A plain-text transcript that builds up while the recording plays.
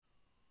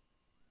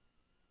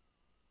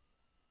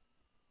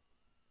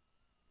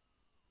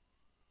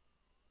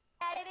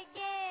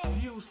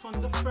Views from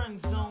the friend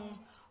zone.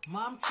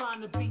 I'm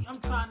trying to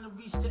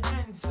reach the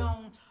end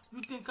zone.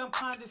 You think I'm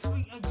kinda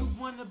sweet and you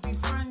wanna be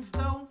friends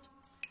though?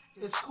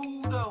 It's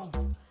cool though.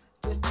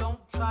 Just don't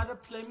try to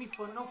play me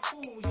for no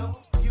fool, yo.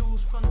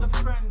 Views from the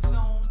friend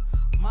zone.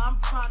 I'm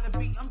trying to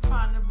reach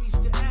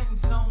the end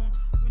zone.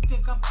 You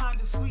think I'm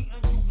kinda sweet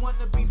and you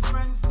wanna be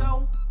friends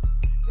though?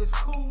 It's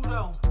cool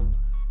though.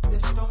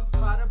 Just don't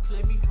try to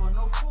play me for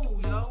no fool,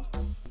 yo.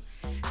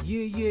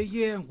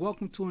 Yeah.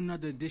 Welcome to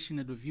another edition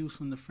of the Views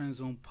from the Friend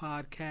Zone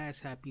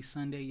podcast. Happy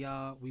Sunday,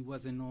 y'all. We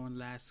wasn't on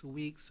last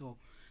week, so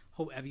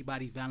hope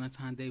everybody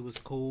Valentine's Day was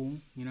cool.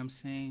 You know what I'm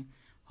saying?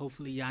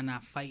 Hopefully y'all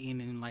not fighting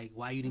and like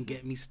why you didn't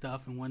get me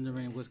stuff and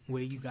wondering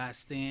where you guys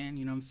stand.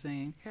 You know what I'm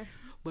saying?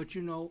 But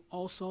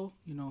also,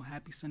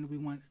 happy Sunday. We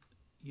want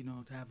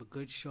to have a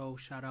good show.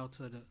 Shout out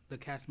to the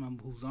cast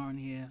member who's on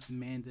here,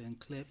 Amanda and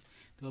Cliff.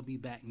 They'll be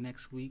back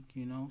next week,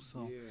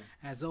 So,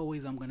 As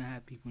always, I'm going to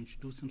have people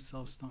introduce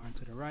themselves, starting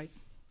to the right.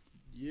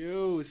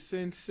 Yo,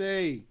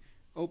 Sensei,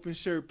 Open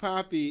Shirt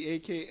Poppy,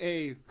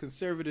 a.k.a.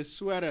 Conservative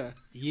Sweater.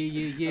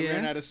 Yeah. I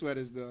ran out of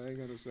sweaters, though. I ain't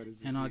got no sweaters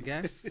this And our week.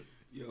 guest?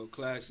 Yo,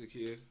 Classic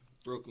here.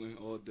 Brooklyn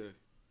all day.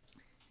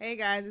 Hey,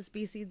 guys, it's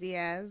BC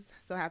Diaz.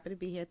 So happy to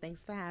be here.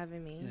 Thanks for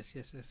having me.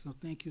 Yes. So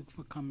thank you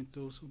for coming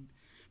through. So,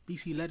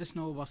 BC, let us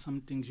know about some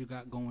things you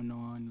got going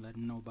on. Let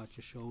them know about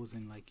your shows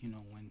and,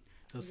 when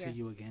they'll see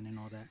you again and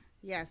all that.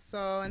 Yes.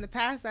 So in the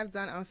past, I've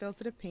done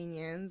Unfiltered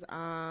Opinions.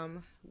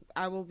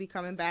 I will be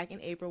coming back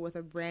in April with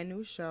a brand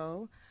new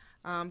show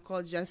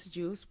called Just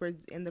Juice. We're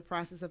in the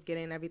process of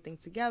getting everything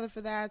together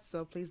for that.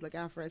 So please look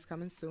out for it. It's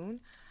coming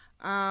soon.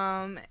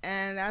 And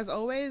as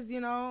always,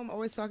 I'm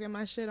always talking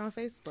my shit on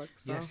Facebook.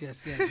 So.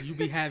 Yes. You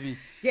be having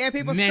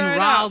people men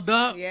riled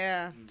up.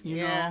 Yeah. You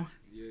know.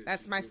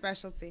 That's my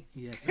specialty.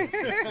 Yes.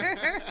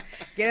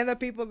 Getting the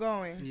people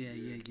going.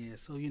 Yeah.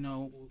 So,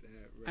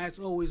 as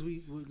always, we're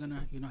going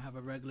to, have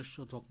a regular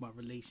show, talk about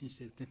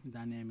relationships, different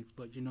dynamics.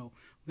 But, we're going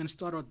to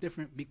start off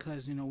different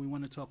because, we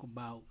want to talk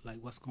about,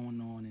 what's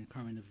going on in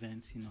current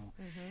events,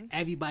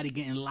 Everybody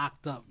getting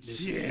locked up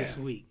this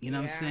week. You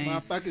know what I'm saying?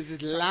 Motherfuckers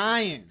is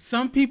lying.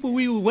 Some people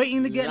we were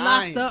waiting to get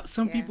Lying. locked up.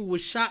 Some people were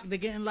shocked they're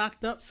getting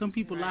locked up. Some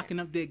people locking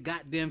up their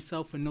goddamn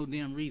self for no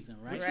damn reason,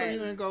 right? Which one you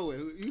going to go with?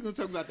 You going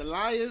to talk about the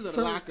liars or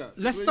the lockup?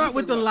 Let's start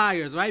with the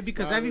liars, right?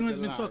 Because Start everyone's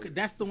with been the talking. liars.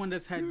 That's the one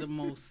that's had the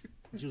most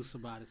juice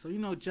about it. So,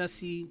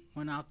 Jussie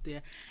went out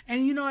there.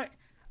 And you know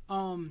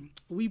what?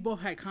 We both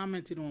had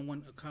commented on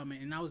one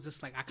comment, and I was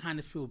just like, I kind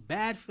of feel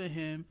bad for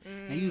him.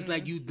 And he was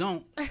like, you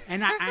don't.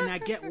 And I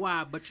get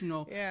why. But,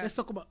 let's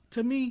talk about,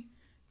 to me,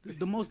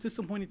 the most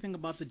disappointing thing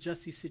about the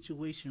Jussie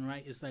situation,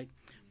 right, is like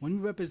when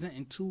you're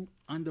representing two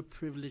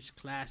underprivileged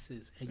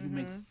classes and you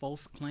make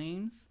false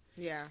claims.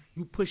 Yeah.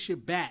 You push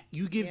it back.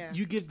 You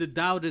give the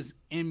doubters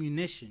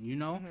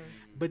ammunition,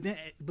 But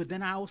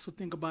then I also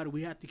think about it.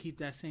 We have to keep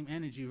that same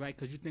energy, right?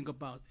 Because you think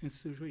about in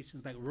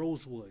situations like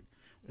Rosewood,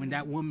 when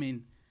that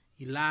woman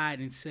he lied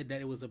and said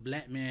that it was a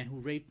black man who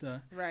raped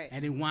her, right?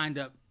 And it wound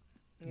up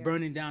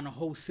burning down a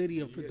whole city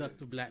of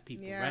productive black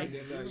people, right?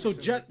 So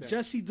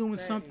Jussie doing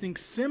something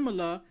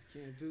similar.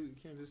 Can't do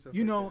stuff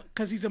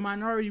Because he's a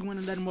minority, you want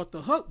to let him off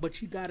the hook,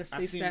 but you got to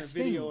face that sting. I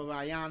seen a video of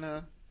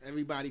Ayana.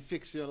 Everybody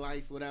fix your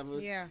life, whatever.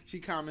 Yeah. She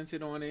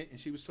commented on it, and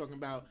she was talking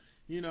about,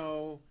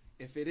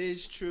 if it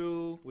is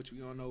true, which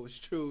we all know is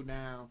true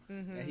now,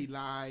 that he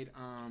lied,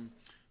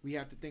 we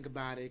have to think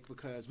about it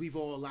because we've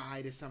all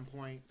lied at some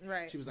point.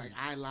 Right. She was like,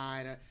 I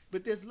lied.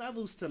 But there's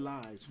levels to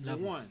lies, for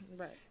one.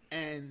 Right.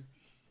 And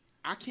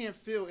I can't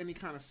feel any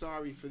kind of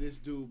sorry for this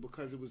dude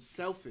because it was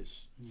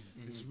selfish.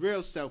 Mm-hmm. It's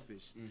real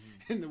selfish.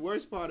 Mm-hmm. And the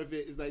worst part of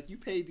it is like you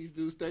paid these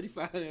dudes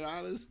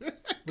 $3,500.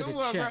 Come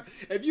on, bro.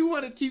 If you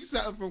want to keep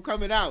something from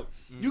coming out,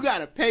 you got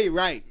to pay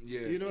right.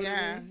 Yeah. You know what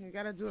I mean? You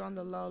got to do it on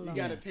the low. You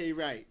got to pay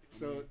right.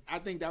 So I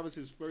think that was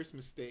his first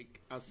mistake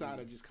outside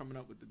of just coming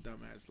up with the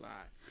dumbass lie.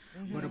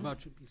 Mm-hmm. What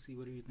about you, PC?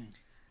 What do you think?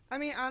 I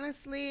mean,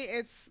 honestly,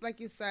 it's like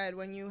you said,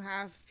 when you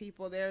have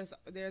people, there's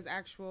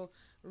actual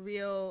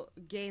real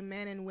gay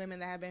men and women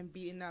that have been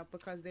beaten up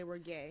because they were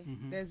gay.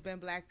 Mm-hmm. There's been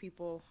black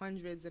people,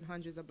 hundreds and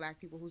hundreds of black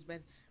people who's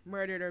been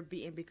murdered or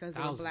beaten because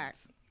they were black.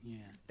 Yeah.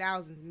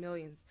 Thousands,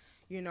 millions,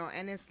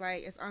 and it's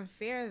like, it's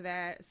unfair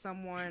that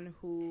someone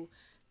who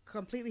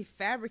completely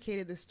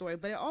fabricated the story,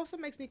 but it also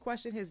makes me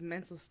question his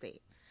mental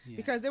state. Yeah.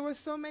 Because there were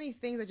so many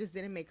things that just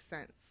didn't make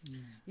sense,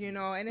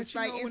 and it's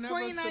like, in 2019,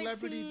 whenever a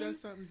celebrity does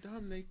something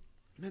dumb, they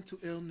mental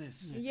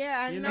illness.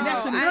 Yeah, I know. And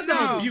that's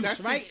another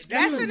abuse, right?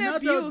 That's an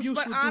abuse,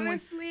 but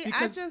honestly,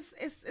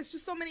 it's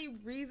just so many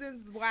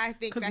reasons why I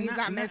think that he's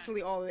not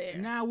mentally all there.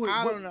 Now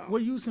I don't know. We're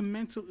using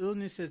mental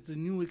illness as the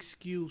new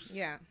excuse.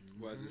 Yeah.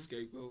 Was a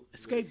scapegoat?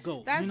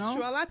 Scapegoat. That's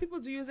true. A lot of people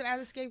do use it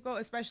as a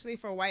scapegoat, especially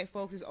for white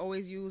folks. It's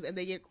always used, and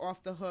they get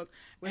off the hook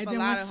with a lot of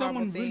harmful things. And then when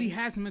someone really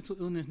has mental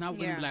illness, now we're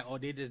going to be like, oh,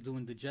 they're just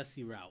doing the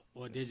Jussie route,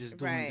 or they're just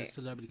doing the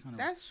celebrity kind of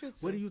route. That's true, too.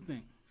 What do you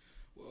think?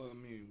 Well,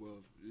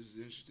 this is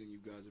interesting you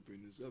guys are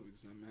bringing this up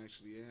because I'm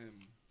actually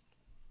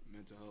a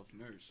mental health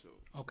nurse, so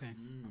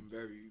I'm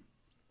very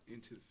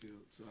into the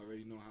field, so I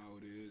already know how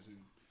it is and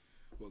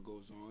what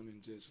goes on,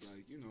 and just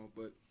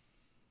but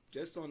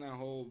just on that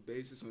whole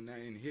basis, on that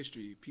in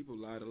history, people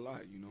lied a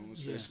lot, you know,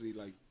 especially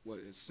like what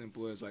as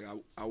simple as like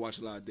I watch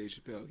a lot of Dave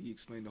Chappelle. He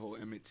explained the whole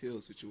Emmett Till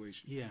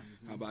situation. Yeah.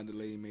 How about the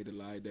lady made a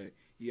lie that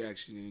he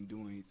actually didn't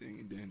do anything,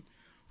 and then,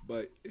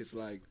 but it's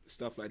like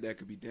stuff like that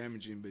could be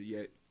damaging, but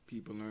yet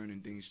people learn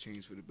and things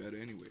change for the better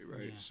anyway,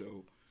 right? Yeah.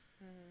 So,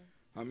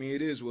 I mean,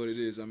 it is what it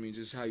is. I mean,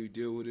 just how you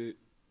deal with it,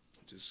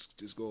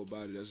 just go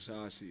about it. That's just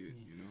how I see it,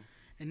 you know.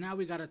 And now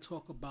we got to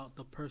talk about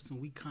the person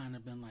we kind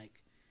of been like,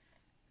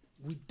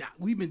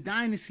 we've been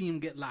dying to see him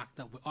get locked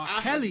up with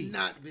R. Kelly. I have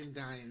not been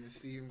dying to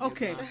see him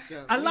get locked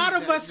up. A lot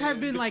of us have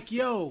been like,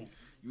 yo.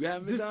 You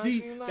haven't been dying to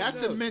see him locked up?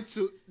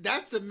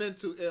 That's a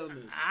mental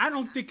illness. I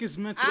don't think it's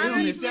mental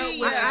illness.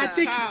 Honestly,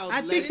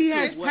 I think he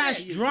has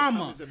past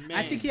drama. Man.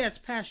 I think he has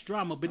past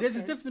drama. But there's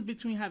a difference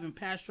between having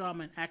past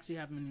drama and actually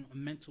having a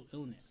mental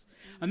illness.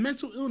 A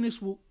mental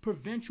illness will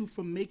prevent you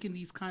from making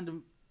these kind of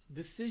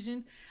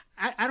decisions.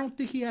 I don't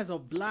think he has a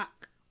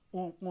block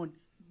on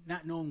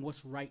not knowing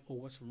what's right or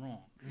what's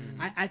wrong.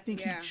 I think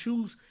he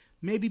choose,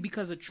 maybe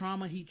because of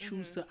trauma, he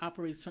choose to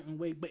operate a certain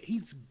way. But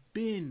he's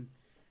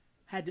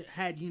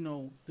had you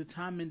know, the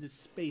time and the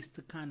space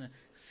to kind of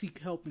seek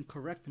help and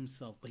correct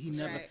himself.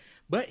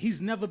 But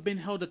he's never been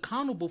held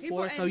accountable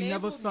for it. So he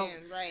never felt.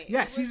 Right.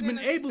 Yes, he's been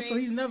able. So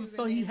he's never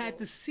felt he had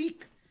to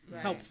seek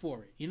help for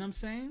it. You know what I'm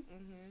saying?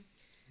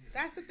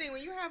 That's the thing.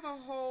 When you have a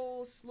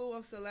whole slew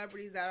of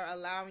celebrities that are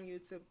allowing you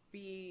to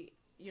be,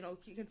 you know,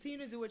 continue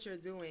to do what you're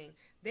doing,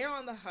 they're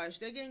on the hush.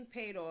 They're getting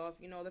paid off.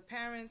 You know, the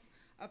parents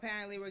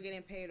apparently were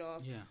getting paid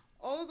off. Yeah.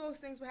 All of those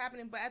things were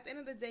happening, but at the end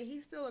of the day,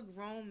 he's still a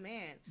grown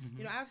man.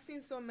 You know, I've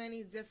seen so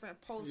many different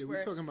posts where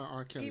we're talking about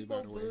R. Kelly, people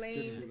by the way.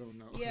 blame, Don't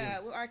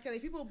know. with R. Kelly,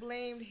 people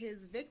blamed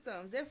his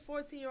victims. They're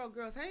 14-year-old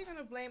girls. How are you going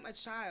to blame a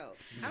child?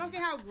 I don't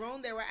care how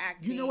grown they were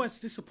acting. You know what's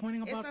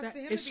disappointing about up that? to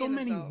him It's to so be an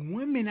many adult.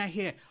 women I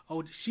hear,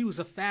 oh, she was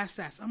a fast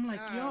ass. I'm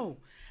like, yo,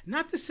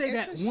 not to say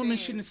that It's a women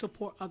shame. shouldn't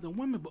support other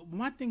women, but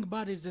my thing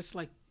about it is just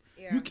like,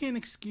 you can't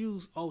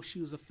excuse, oh,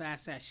 she was a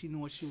fast ass. She knew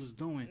what she was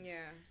doing. Yeah.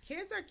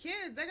 Kids are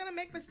kids. They're going to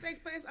make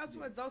mistakes, but it's up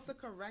to adults to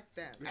correct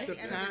them. It's the At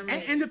the end of the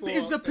parents' day. And fault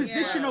it's the as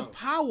position well. of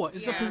power.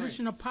 It's the Yeah.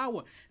 position of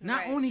power. Not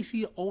Right. only is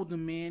he an older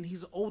man,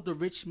 he's an older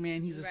rich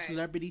man. He's a Right.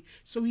 celebrity,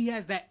 so he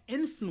has that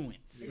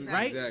influence, Exactly.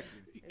 right?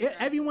 Exactly.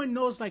 Everyone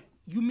knows, like,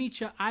 you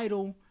meet your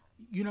idol,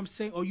 you know what I'm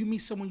saying, or you meet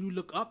someone you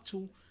look up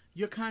to.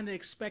 You're kind of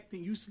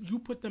expecting you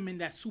put them in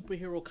that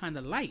superhero kind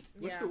of light.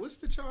 What's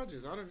the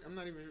charges? I'm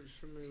not even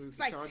familiar with It's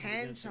the like charges. 10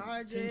 against him.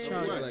 charges.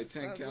 charges. Like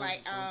 10 counts Like,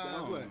 or something. I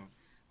don't what?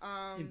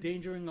 know.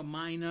 Endangering a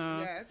minor,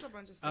 Yeah, it's a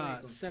bunch of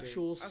stuff.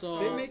 sexual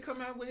assault.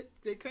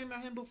 They came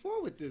out him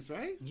before with this,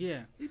 right?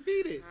 Yeah. He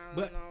beat it. I don't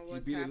But know He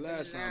what's beat it happening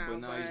last time, but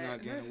now he's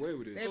not getting away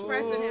with it. They're So.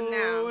 pressing him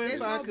now. There's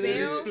if I no could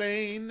bail.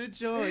 explain the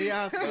joy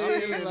I But I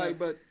mean, feel. like,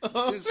 but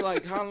since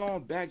like how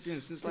long back then?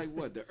 Since like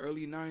what, the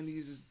early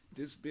 '90s? Is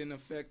this been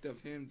effect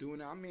of him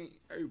doing it? I mean,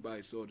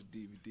 everybody saw the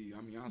DVD.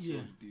 I mean, I saw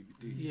Yeah. the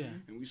DVD. Yeah.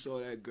 And we saw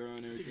that girl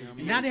and everything. I'm And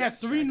like, now they have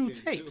 3 new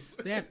back then, too. tapes.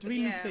 They have 3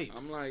 new Yeah. tapes.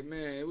 I'm like,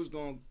 man, it was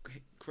going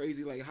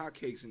crazy like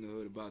hotcakes in the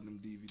hood about them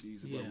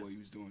DVDs about Yeah. what he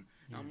was doing.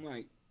 Yeah. I'm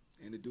like,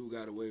 and the dude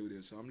got away with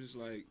it. So I'm just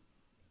like,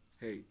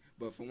 hey,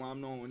 but from what I'm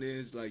knowing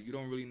is like you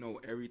don't really know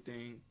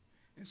everything,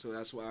 and so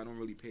that's why I don't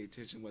really pay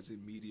attention what's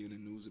in media and the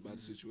news about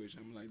the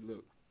situation. I'm like,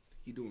 look,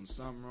 he doing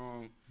something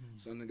wrong.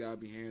 Something got to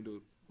be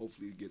handled.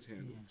 Hopefully it gets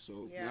handled.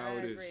 So Yeah, now I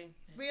it is. agree.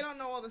 We don't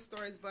know all the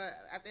stories, but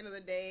at the end of the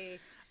day,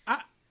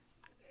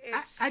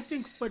 I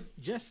think for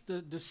just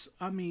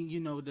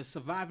the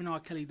surviving R.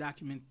 Kelly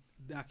document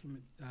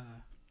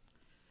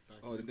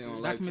Oh, the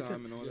damn Documentary.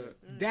 Lifetime and all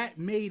that. that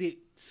made it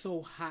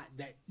so hot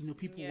that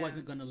people Yeah.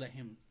 wasn't gonna let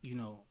him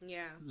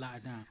yeah. lie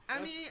down.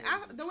 I mean,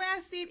 the way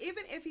I see it,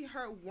 even if he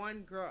hurt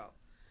one girl,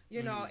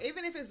 you know,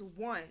 even if it's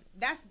one,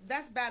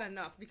 that's bad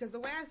enough. Because the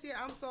way I see it,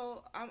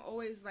 I'm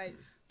always like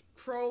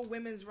pro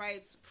women's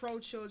rights, pro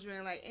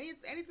children, like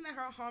anything that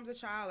harms a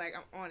child, like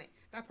I'm on it.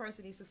 That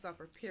person needs to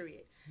suffer.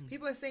 Period.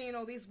 People are saying,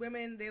 these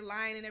women, they're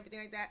lying and everything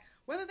like that.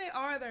 Whether they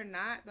are or they're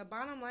not, the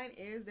bottom line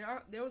is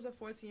there was a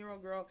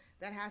 14-year-old girl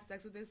that had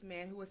sex with this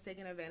man who was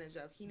taken advantage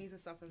of. He needs to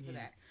suffer for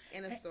that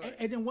in a story.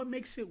 And then what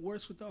makes it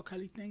worse with the R.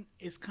 Kelly thing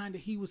is kind of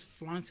he was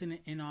flaunting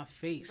it in our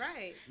face.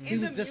 Right. He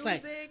In the was just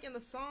music, like, in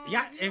the songs.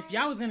 Yeah, you if know?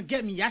 y'all was gonna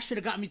get me, y'all should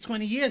have got me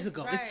 20 years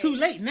ago. Right. It's too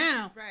late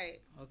now. Right.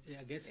 Okay,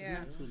 I guess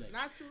Yeah. it's not too late. It's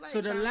not too late. So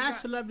the Time's last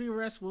up. celebrity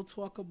arrest we'll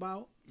talk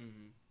about,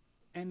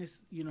 and it's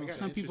I got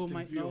some an people interesting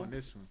might view know on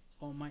this one.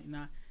 or might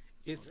not.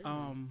 It's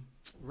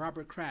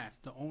Robert Kraft,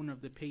 the owner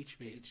of the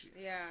Patriots,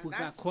 Yeah, who got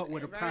that's caught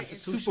with a very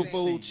prostitution Super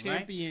Bowl sting, right?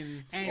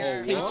 champion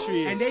And, Patriots.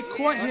 and they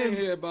caught I didn't him,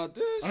 hear about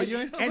this.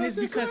 and it's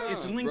because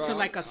it's linked to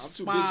like a I'm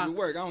too busy spa. with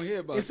work. I don't hear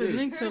about It's a this.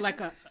 link to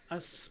like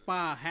a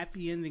spa,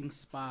 happy ending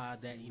spa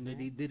that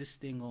they did a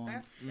sting on.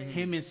 That's crazy.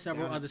 Him and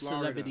several Down in other Florida.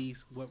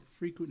 celebrities were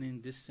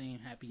frequenting this same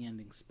happy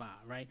ending spa,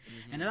 right?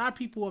 And a lot of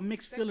people are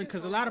mixed feeling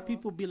because a is lot of awful.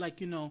 people be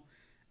like,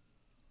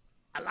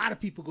 a lot of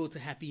people go to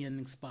happy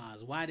ending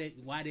spas. Why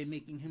they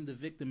making him the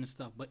victim and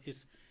stuff? But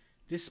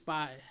this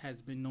spa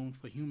has been known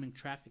for human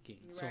trafficking.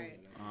 Right.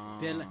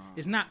 They're like,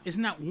 it's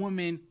not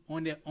women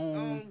on their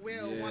own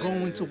will Yeah.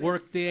 going to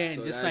work there and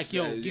So just that's, like,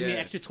 yo, give me yeah.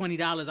 extra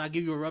 $20, I'll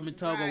give you a rubbing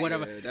tug or Right.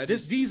 whatever. Yeah, that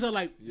This, just- these are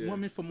like yeah.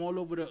 women from all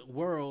over the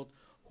world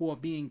who are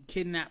being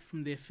kidnapped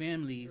from their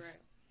families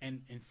Right.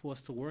 and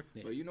forced to work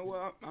there. But you know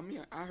what? I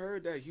mean, I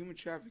heard that human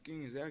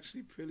trafficking is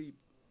actually pretty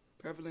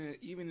prevalent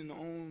even in the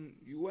own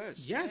U.S.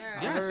 Yes, Yeah,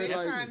 I yes. heard big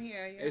like, time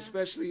here, yeah.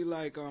 especially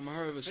like I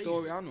heard of a Crazy.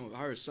 story. I don't know. I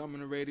heard some on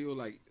the radio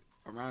like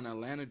around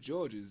Atlanta,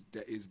 Georgia,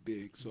 that is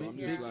big. So I'm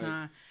big, just big like,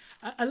 time.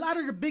 A lot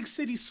of the big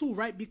cities too,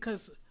 right?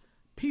 Because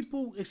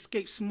people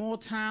escape small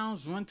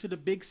towns, run to the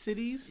big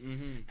cities,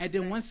 and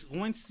then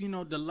once you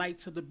know the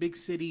lights of the big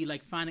city,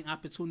 like finding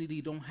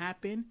opportunity, don't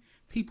happen.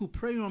 People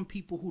prey on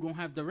people who don't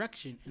have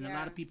direction, and a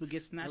lot of Yes. people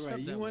get snatched All up. right,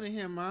 you that want to way.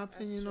 hear my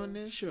opinion on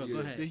this? Sure, Yeah. go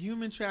ahead. The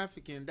human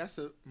trafficking, that's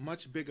a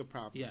much bigger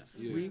problem. Yes.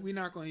 Yeah. We're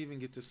not going to even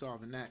get to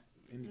solving that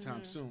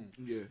anytime soon.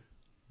 yeah,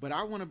 But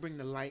I want to bring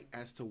the light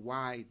as to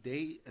why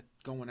they are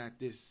going at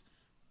this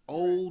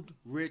old,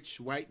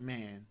 rich white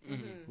man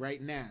right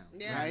now,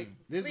 Yeah. right?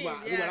 This Please, is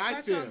what, yeah, what I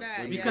touch feel. on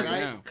that, Because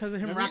yeah. because of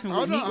him Let me- rocking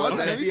hold with on, me. hold on.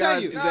 What's let me FBI?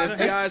 tell you. Is No, that FBI's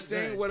that's-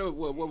 thing?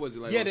 What was it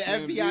like? Yeah, on the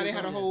TMZ FBI, or they had a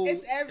something? whole It's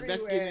investigating.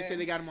 They everywhere. said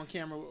they got him on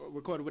camera,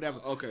 recorded, whatever.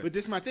 Okay. But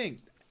this is my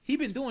thing. He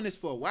been doing this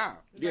for a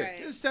while. Yeah.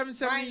 Right. This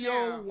 7-year Right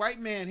now. old white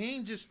man. He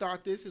ain't just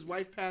start this. His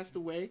wife passed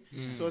away,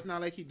 Mm. so it's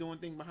not like he doing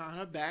things behind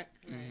her back.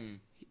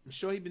 I'm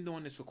sure he been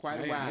doing this for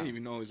quite a I while. didn't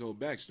even know his whole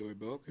backstory,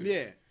 but okay.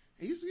 Yeah,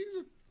 he's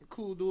a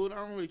cool dude. I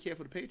don't really care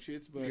for the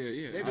Patriots, but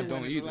Yeah, they've I been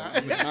don't winning a either. lot.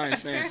 I'm a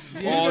Giants fan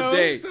You all know,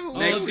 day. so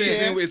Next we don't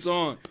season, care. it's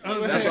on.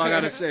 That's all I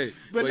gotta say.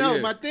 But no,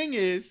 yeah. my thing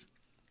is,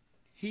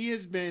 he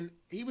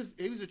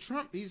was a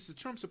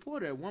Trump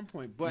supporter at one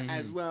point, but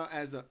as well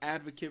as an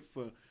advocate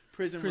for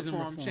prison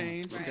reform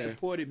change. Right. He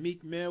supported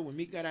Meek Mill when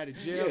Meek got out of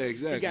jail. Yeah,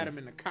 exactly. He got him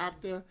in the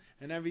copter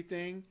and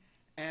everything.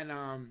 And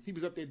he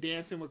was up there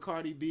dancing with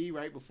Cardi B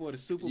right before the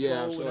Super Bowl,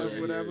 Yeah, I saw whatever,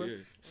 that. whatever. Yeah.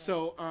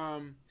 So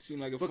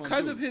Seemed like a fun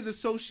because dude. of his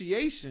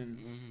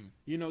associations, Mm-hmm.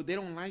 you know, they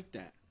don't like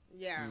that.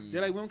 Yeah.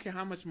 They're like, we don't care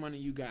how much money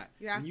you got.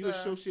 You have When you to-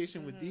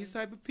 association with these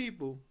type of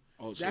people,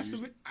 Oh, so that's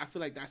you- I feel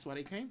like that's why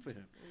they came for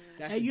him.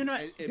 That's And you know,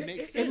 it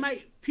makes it sense.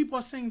 might. People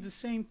are saying the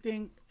same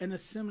thing in a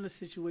similar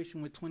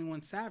situation with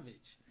 21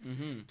 Savage.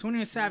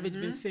 21 Savage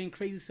been saying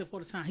crazy stuff all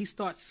the time. He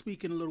starts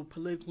speaking a little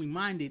politically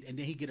minded, and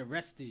then he get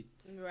arrested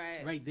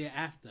Right. right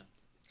thereafter.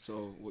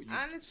 So what you?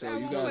 Honestly, So I you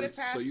won't put guys? it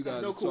past So you them.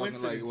 guys No are talking like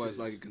coincidences. what's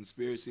like a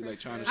conspiracy, like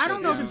trying to. I shut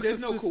don't know if down- it's There's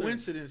no consistent.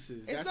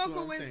 coincidences. It's That's no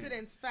what I'm saying.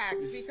 coincidence,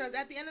 facts. Because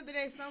at the end of the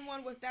day,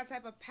 someone with that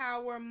type of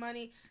power,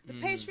 money, the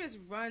Patriots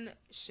run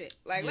shit.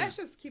 Like, let's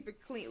just keep it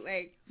clean.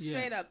 Like, Yeah.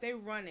 straight up, they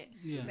run it.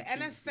 Yeah. The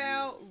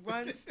NFL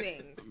runs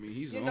things. I mean,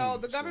 he's You on, know,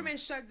 the so- government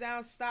shut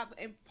down, stopped,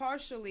 and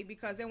partially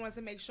because they wanted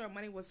to make sure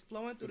money was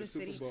flowing through the the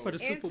Super city Bowl. For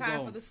the in Super time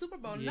Bowl. for the Super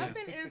Bowl. Yeah.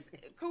 Nothing is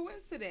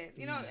coincident.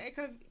 You know,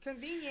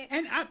 convenient.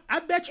 And I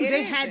bet you It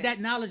they isn't. had that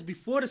knowledge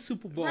before the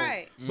Super Bowl,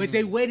 Right. but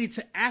they waited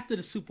to after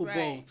the Super Bowl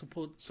Right. to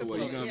pull. So to what?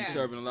 You pull- gonna Yeah. be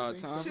serving a lot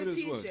of time for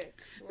this? What?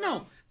 Strategic.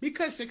 No,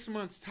 because 6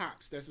 months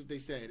tops. That's what they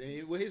said.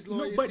 And what his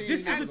lawyer but said, this he's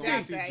is not the gonna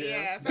thing. see That, jail.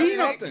 yeah. being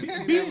That's a right. nothing. being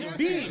He's being not gonna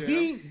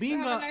being see being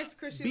Have a a nice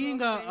cushy being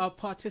little a space.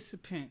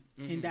 participant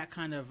in that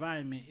kind of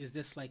environment is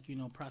just like, you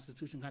know,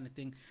 prostitution kind of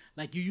thing.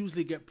 Like, you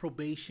usually get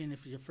probation if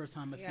it's your first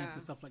time offense Yeah.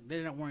 and stuff like that.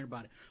 They're not worried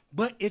about it.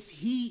 But if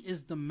he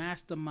is the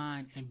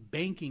mastermind and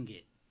banking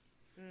it,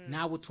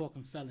 now we're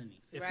talking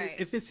felonies. If Right.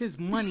 if it's his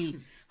money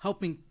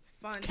helping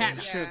Fund it,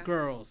 capture yeah.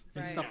 girls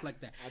and Right. stuff like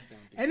that, I don't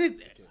think and that's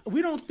the it case.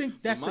 we don't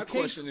think that's But my the case.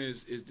 question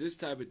is this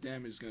type of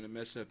damage going to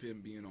mess up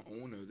him being an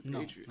owner of the No,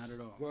 Patriots? not at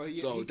all. Well, he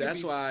So could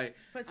that's be- why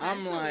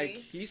I'm like,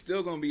 Potentially. he's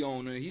still going to be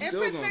owner. He's And still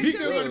going to he's be.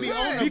 still going to be Good,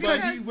 owner, but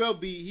because- he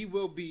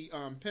will be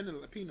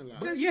penalized. But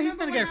Because yeah, he's remember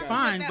gonna what get happened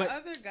fined, with but-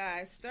 that other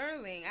guy,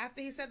 Sterling,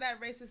 after he said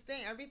that racist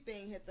thing,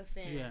 everything hit the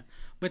fan. Yeah,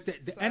 but the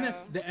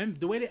So-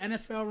 the way the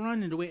NFL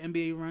run and the way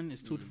NBA run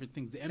is two different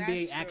things. The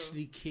NBA true.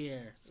 actually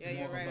cares Yeah,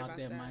 more you're right about about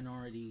their that.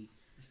 minority,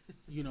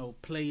 you know,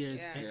 players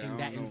Yeah. and, Yeah, and I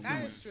that don't know. influence.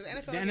 That is true.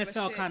 The The NFL,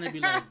 NFL kind kind of be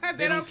like,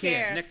 they don't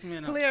care. Next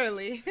man up.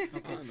 Clearly.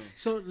 Okay. I know.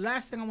 So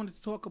last thing I wanted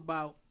to talk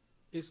about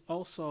is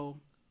also,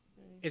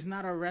 it's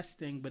not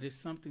arresting, but it's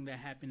something that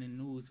happened in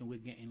news, and we're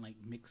getting like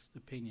mixed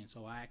opinions.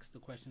 So I asked the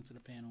question to the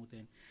panel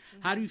then,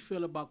 how do you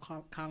feel about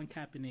Colin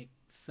Kaepernick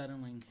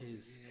settling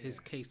his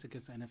case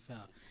against the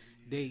NFL?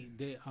 They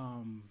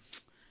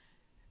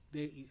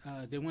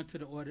went to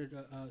the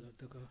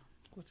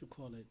what you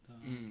call it,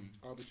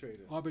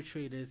 Arbitrator.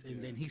 arbitrators,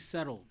 and then he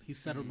settled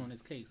on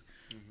his case.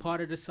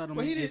 Part of the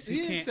settlement But he is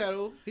didn't can't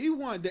settle. He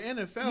won. The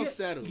NFL yeah,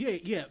 settled.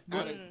 Yeah,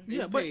 but, They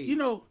but paid. you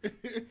know,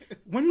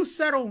 when you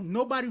settle,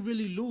 nobody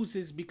really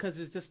loses because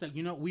it's just like,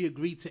 you know, we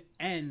agreed to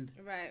end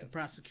Right. the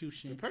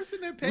prosecution. The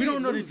person that paid We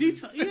don't know the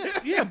loses. details.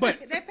 Yeah, but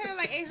They paid him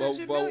like But-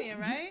 800 but- million,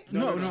 right?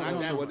 no. not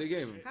that So what much. they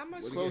gave him? How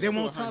much? What Close They to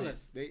won't 100. tell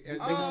us. They Oh.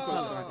 was close to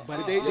 100. But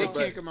Oh. they But-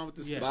 can't come out with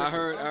the Yeah. But specifics.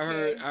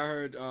 I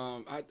heard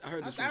Okay. I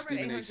heard this I from read Stephen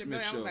A. 800 Smith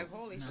million. I show. was like,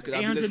 holy shit. 'Cause I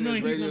be 800 listening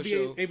to million, his he's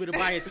gonna radio be able to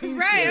buy a team.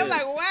 Right. Yeah. I'm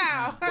like,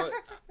 wow. But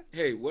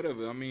hey,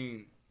 whatever. I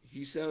mean,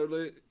 he settled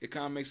it. It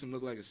kind of makes him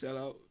look like a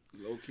sellout,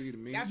 low key to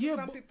me. That's Yeah, what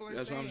some but- people are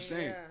That's saying. what I'm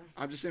saying. Yeah.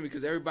 I'm just saying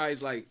because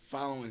everybody's like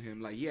following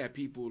him. Like he had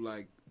people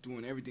like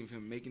doing everything for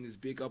him, making this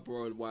big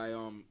uproar. Why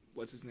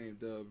what's his name,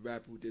 the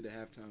rapper who did the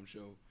halftime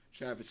show,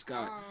 Travis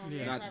Scott,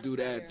 not to do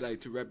that, like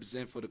to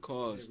represent for the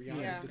cause.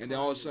 Yeah. And then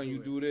all of a sudden you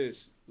do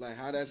this. Like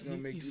how that's gonna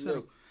make you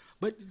look?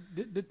 But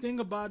the thing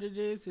about it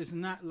is, it's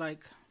not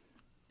like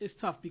it's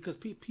tough because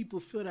people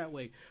feel that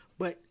way.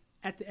 But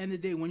at the end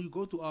of the day, when you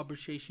go through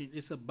arbitration,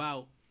 it's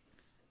about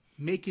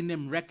making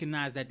them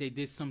recognize that they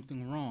did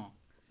something wrong.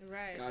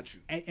 Right. Got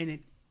you.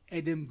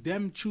 And then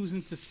them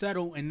choosing to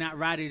settle and not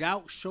ride it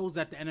out shows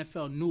that the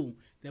NFL knew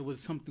there was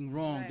something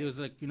wrong. Right. They was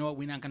like, you know what,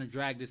 we're not going to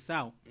drag this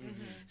out.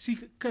 Mm-hmm. See,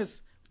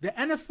 because the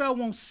NFL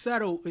won't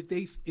settle if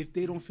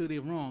they don't feel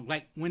they're wrong.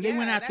 Like when they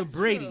went after that's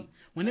Brady, true.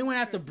 when they went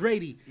after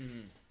Brady, Mm-hmm.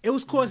 it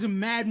was causing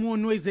mad more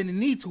noise than it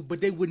need to,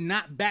 but they would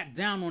not back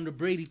down on the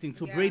Brady thing.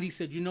 So Yeah. Brady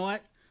said, you know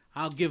what,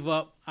 I'll give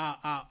up,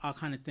 I'll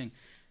kind of thing.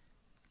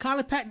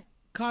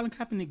 Colin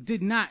Kaepernick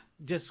did not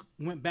just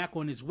went back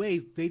on his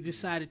ways. They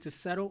decided to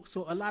settle.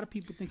 So a lot of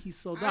people think he's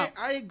sold out.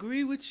 I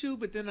agree with you,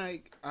 but then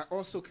I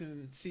also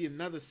can see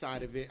another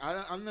side of it.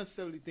 I don't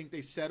necessarily think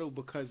they settled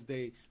because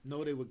they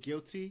know they were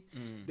guilty.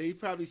 They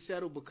probably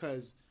settled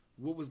because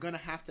what was going to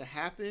have to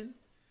happen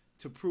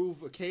to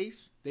prove a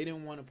case, they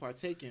didn't want to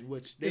partake in,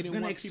 which they It's didn't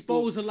gonna want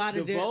expose people a lot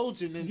of their-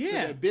 divulging into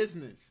Yeah. their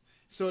business.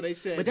 So they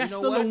said, But that's you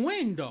know still what? a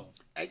win, though.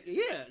 I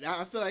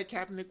feel like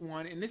Kaepernick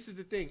won, and this is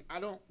the thing. I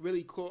don't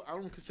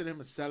consider him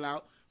a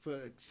sellout for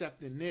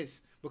accepting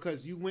this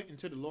because you went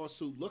into the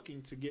lawsuit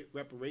looking to get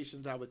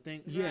reparations. I would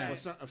think, Yeah.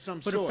 or of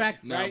some For sort. the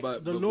fact Nah, right?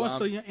 but- the loss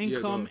I'm- of your yeah, go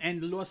income ahead.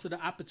 and the loss of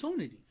the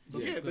opportunity.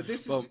 Yeah, but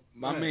this is. But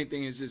my go ahead. main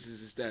thing is this: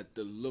 is that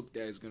the look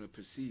that is gonna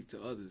perceive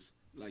to others.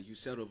 Like you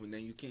settle, and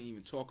then you can't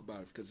even talk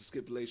about it because the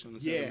stipulation on the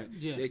Yeah.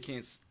 settlement, Yeah. they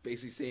can't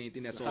basically say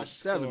anything that's It's a all hush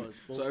settlement.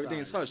 clause, both So everything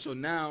is sides. hush. So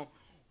now,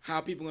 how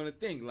are people gonna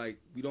think? Like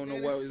we don't know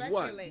They're what gonna is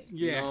what. speculate.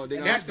 You Yeah. know, they're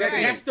And gonna that's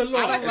speculate. That's the law.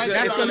 I don't like It's,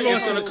 that it's about gonna, his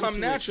it's gonna whole come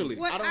situation. naturally.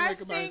 What I don't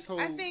like about his think,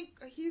 I whole- think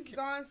he's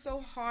gone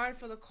so hard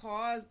for the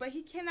cause, but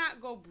he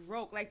cannot go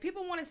broke. Like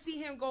people want to see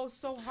him go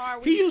so hard.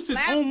 With He these used his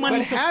platforms. own money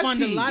But to has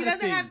fund a he? lot He of doesn't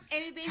things. have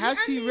anything. Has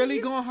he really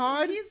he's- gone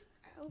hard?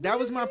 That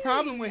was my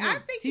problem with I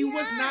him. think He was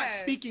not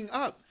has. speaking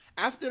up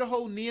after the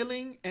whole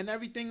kneeling and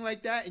everything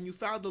like that, and you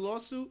filed the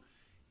lawsuit.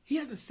 He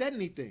hasn't said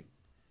anything.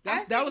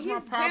 That was my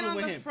problem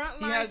with him.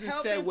 He hasn't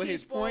said what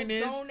his point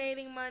is.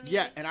 Donating money.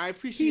 Yeah, and I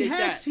appreciate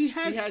that. He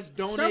has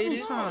donated.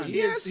 several times.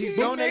 He's He made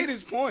donated.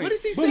 his point. What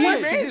is he But saying? what-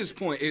 He man? made his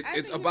point. I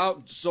It's think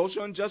about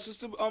social injustice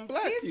to black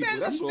He's people. been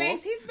That's the all.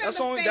 face- he's been That's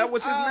the only. That face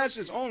was his of-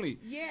 message only.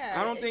 Yeah,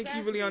 I don't think he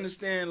really exactly.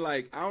 understand.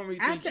 Like I don't really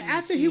think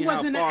After he's he seen how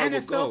wasn't far an it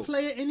would NFL go.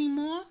 player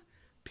anymore,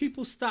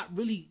 people stopped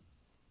really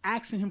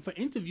asking him for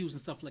interviews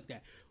and stuff like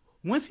that.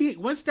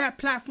 Once that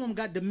platform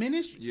got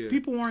diminished, Yeah.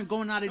 people weren't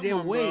going out of their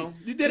Come on, way. bro.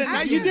 You did a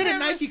I you give did a him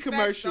Nike respect,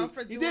 commercial. though,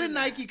 for You did a doing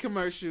Nike that.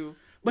 commercial.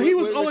 But he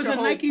was with always your a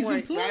whole Nike's point,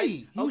 employee. right?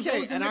 He was Okay,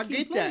 always a and I Nike get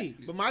employee.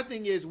 that. But my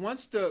thing is,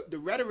 once the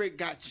rhetoric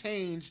got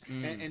changed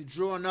and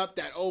drawn up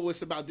that, oh,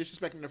 it's about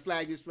disrespecting the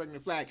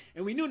flag,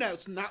 and we knew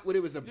that's not what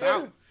it was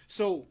about. Yeah.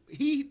 So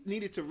he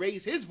needed to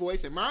raise his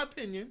voice, in my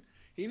opinion.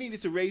 He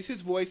needed to raise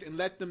his voice and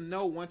let them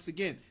know once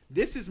again,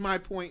 this is my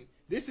point.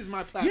 This is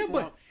my platform. Yeah,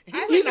 but He I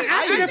went think to he-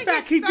 hide after I it. the think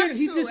fact, he he stuck did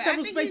to it. I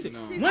several think spaces.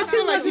 he's Once I he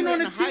feel like wasn't he on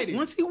went the to hide team, it.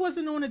 once he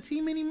wasn't on the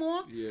team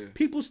anymore, Yeah.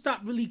 people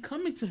stopped really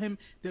coming to him.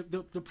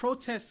 The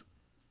protests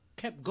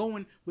kept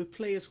going with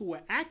players who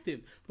were active,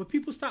 but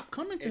people stopped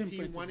coming to him. If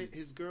he for wanted,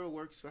 interviews. his girl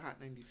works for Hot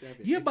 97.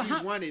 Yeah, if but he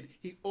wanted,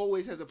 he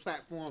always has a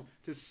platform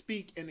to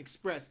speak and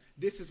express.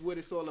 This is what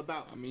it's all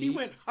about. I mean, he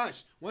went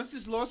hush. Once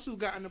this lawsuit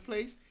got into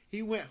place,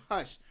 he went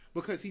hush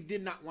because he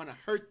did not want to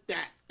hurt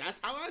that. That's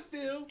how I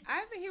feel.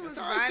 I think he was That's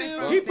how I riding feel.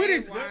 from He put day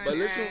it- one, But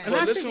listen, and And I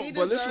but think listen, he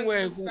but listen, deserves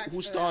where respect who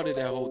for started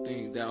that whole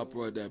thing, that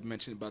uproar that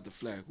mentioned about the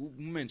flag? Who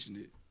mentioned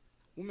it?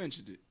 Who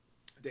mentioned it?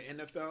 The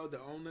NFL,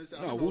 the owners. I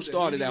No, don't who know,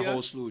 started the that media.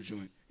 whole slew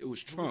joint? It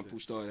was Trump who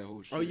started that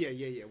whole shit. Oh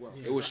yeah. Well,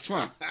 It was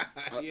Trump.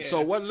 Yeah.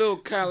 So what little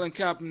Colin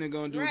Kaepernick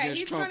gonna do Right, against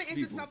he's Trump turning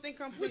into people? something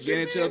completely Get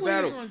into a What you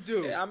battle. gonna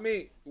do? I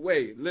mean,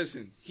 wait,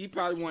 listen. He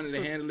probably wanted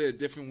to handle it a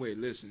different way.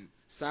 Listen,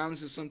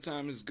 silence is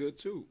sometimes is good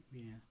too.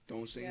 Yeah.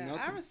 Don't say Yeah, I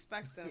nothing.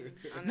 respect him,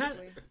 Not,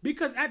 honestly.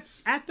 because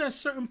after a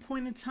certain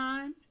point in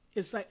time,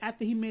 it's like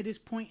after he made his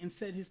point and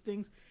said his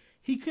things,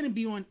 he couldn't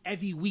be on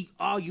every week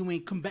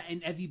arguing,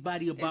 combating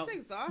everybody about. It's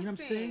exhausting. You know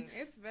what I'm saying?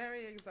 It's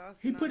very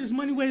exhausting. He put his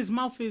money where his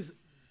mouth is,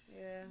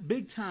 Yeah.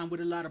 big time with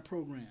a lot of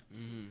programs.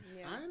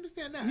 Yeah. I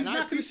understand that, He's and I not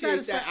gonna appreciate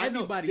satisfy that. I know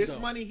everybody, this though.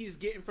 money he's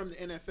getting from the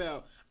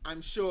NFL. I'm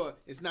sure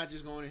it's not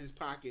just going in his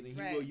pocket, and he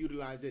Right. will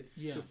utilize it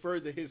Yeah. to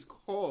further his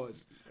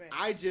cause. Right.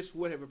 I just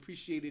would have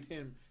appreciated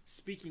him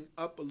speaking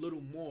up a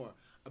little more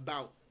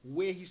about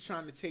where he's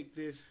trying to take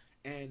this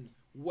and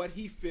what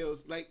he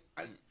feels like.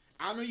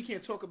 I know you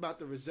can't talk about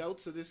the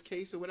results of this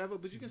case or whatever,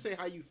 but you can say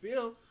how you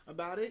feel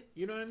about it.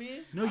 You know what I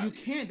mean? No, you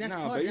can't. That's Nah,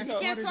 part. but you That's know-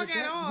 You can't part of talk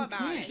the at all you about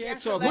can't. it. He You can't have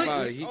to talk let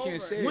about it it. He over.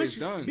 can't say Once it's you-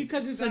 done.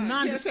 because it's a done.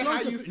 You can't say how you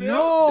non-disclosure. feel.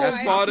 No, That's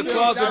Right. part of the You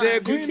clause of can't- their you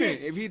agreement.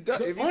 can't- If he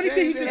does, if he Only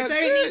thing he says can that,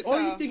 say, it.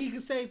 only thing he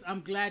can say is,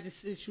 "I'm glad this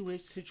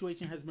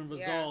situation has been Yeah.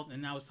 resolved,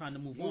 and now it's time to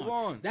move Move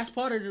on." on. That's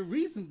part of the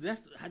reason.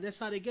 That's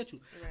how they get you.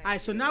 Right. All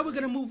right, so now we're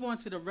gonna move on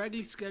to the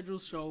regularly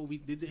scheduled show. We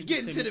did the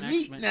Getting to the entertainment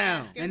meat aspect.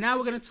 now. And now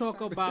we're gonna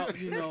talk about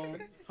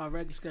our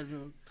regular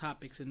scheduled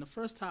topics. And the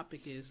first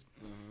topic is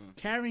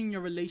carrying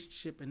your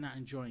relationship and not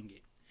enjoying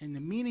it. And the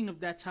meaning of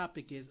that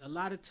topic is a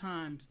lot of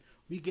times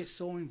we get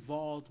so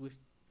involved with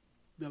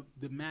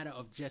the matter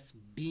of just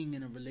being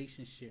in a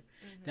relationship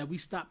that we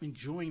stop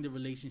enjoying the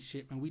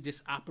relationship and we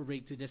just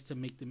operate to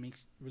make the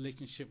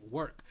relationship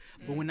work,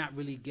 but we're not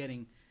really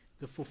getting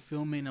the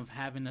fulfillment of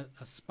having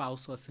a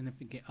spouse or a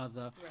significant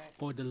other Right.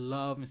 or the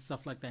love and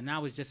stuff like that.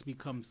 Now it just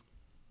becomes,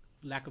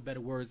 lack of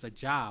better words, a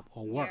job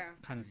or work Yeah.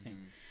 kind of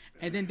thing.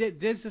 And then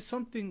there's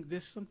something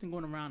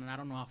going around, and I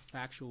don't know how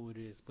factual it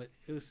is, but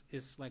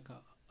it's like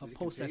a Is it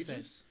post that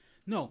contagious? says,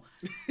 no,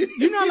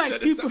 you know, like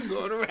There's people, something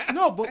going around.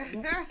 no, but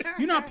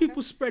you know how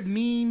people spread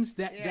memes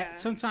that Yeah.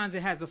 sometimes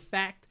it has a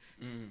fact,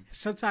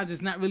 sometimes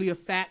it's not really a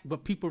fact,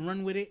 but people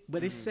run with it.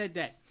 But it said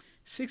that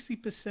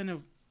 60%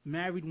 of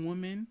married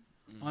women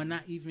are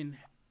not even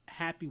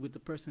happy with the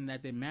person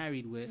that they're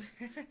married with.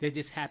 They're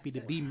just happy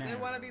to be married. They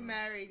want to be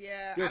married,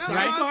 yeah. Yeah, I don't so know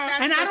I- if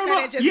that's and I don't know.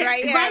 percentages Yeah,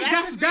 right here. right.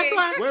 That's big-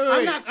 why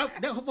Wait.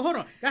 I'm not. Hold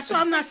on. That's why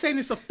I'm not saying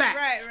it's a fact.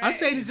 Right, I'm right.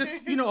 saying it's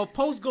just a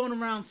post going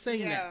around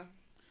saying Yeah.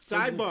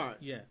 that. Sidebar.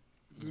 Yeah.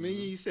 Me and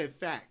you said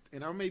fact,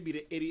 and I may be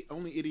the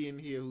only idiot in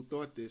here who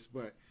thought this,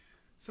 but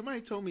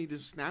somebody told me the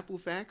Snapple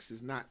facts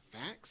is not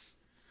facts.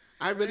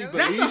 I really Really?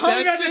 believe That's a whole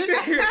that other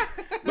shit.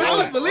 thing. But I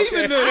was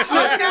believing this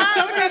Some shit.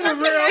 of them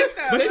were real,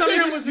 but They some of say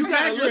them this- was you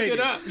gotta look exaggerated. it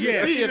up to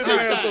Yeah. see if All they're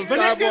right, facts. some But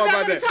let's get sidebar back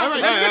about on the that.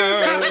 topic.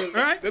 All right,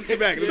 All right. Let's get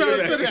back. So the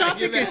Get back,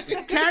 topic get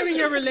is carrying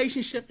your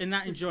relationship and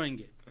not enjoying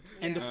it.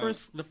 And Yeah.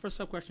 the first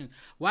sub question: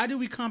 why do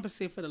we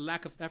compensate for the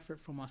lack of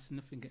effort from our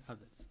significant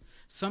others?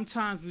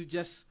 Sometimes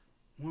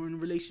we're in a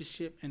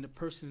relationship and the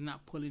person's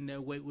not pulling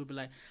their weight. We'll be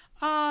like,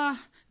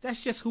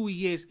 that's just who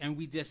he is, and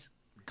we just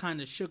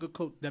kind of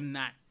sugarcoat them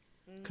not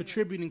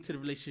contributing to the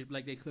relationship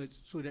like they could,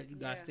 so that you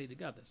guys Yeah. stay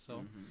together.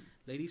 So,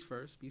 ladies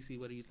first. BC,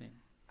 what do you think?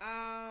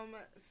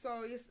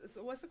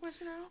 So what's the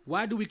question now?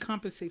 Why do we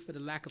compensate for the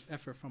lack of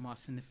effort from our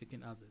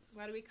significant others?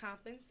 Why do we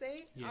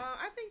compensate? Yeah.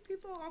 I think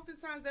people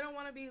oftentimes they don't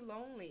want to be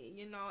lonely,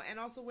 and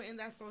also we're in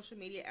that social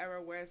media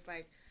era where it's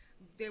like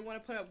they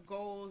want to put up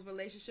goals,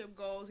 relationship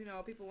goals.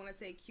 People want to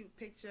take cute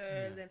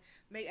pictures and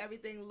make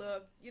everything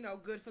look,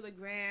 good for the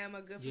gram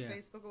or good for Yeah.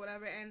 Facebook or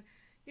whatever. And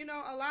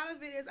a lot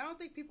of it is I don't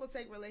think people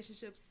take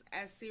relationships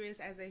as serious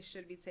as they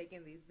should be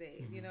taken these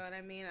days. You know what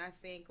I mean? I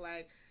think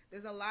like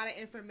there's a lot of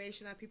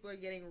information that people are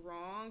getting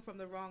wrong from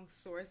the wrong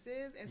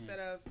sources instead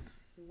of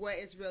what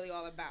it's really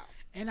all about.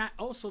 And I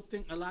also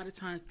think a lot of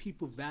times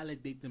people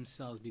validate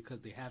themselves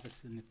because they have a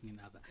significant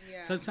other.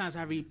 Yeah. Sometimes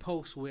I read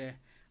posts where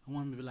I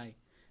want to be like,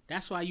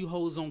 that's why you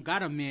hoes don't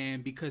got a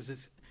man, because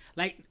it's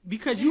like,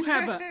 because you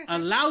have a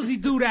lousy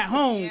dude at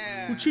home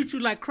Yeah. who treats you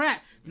like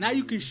crap. Now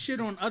you can shit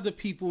on other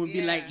people and be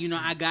Yeah. like,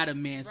 I got a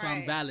man, so I'm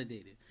Right.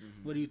 validated.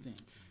 What do you think?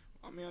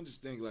 I mean, I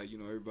just think like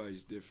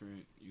everybody's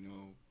different.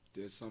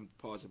 There's some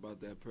parts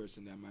about that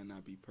person that might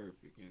not be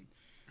perfect, and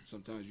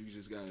sometimes you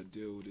just gotta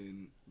deal with it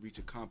and reach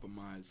a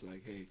compromise.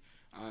 Like, hey,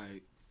 all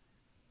right,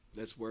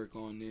 let's work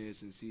on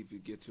this and see if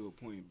it get to a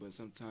point. But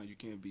sometimes you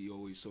can't be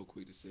always so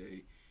quick to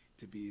say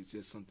it's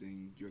just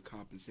something you're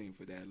compensating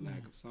for that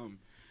lack of something.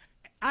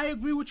 I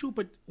agree with you,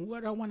 but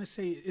what I want to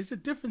say is the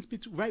difference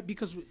between, right?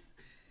 Because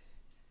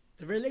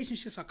the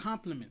relationships are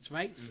complements,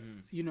 right?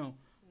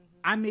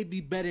 I may be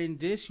better in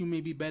this, you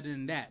may be better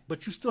in that,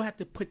 but you still have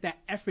to put that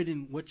effort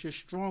in what you're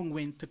strong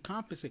in to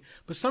compensate.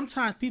 But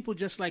sometimes people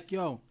just like,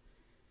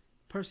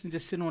 person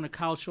just sitting on the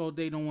couch all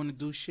day, don't want to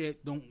do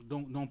shit,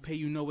 don't pay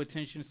you no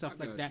attention and stuff I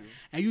like got that, you.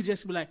 and you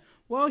just be like,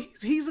 well,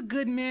 he's a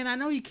good man. I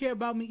know he care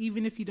about me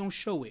even if he don't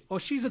show it, or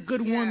she's a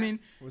good Yeah. woman.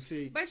 Well,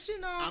 see, But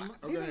go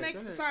people ahead, make. go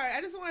ahead. Sorry,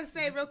 I just want to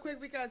say real quick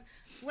because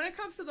when it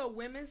comes to the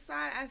women's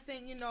side, I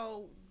think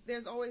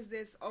there's always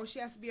this. Oh, she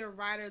has to be a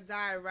ride or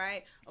die,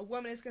 right? A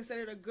woman is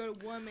considered a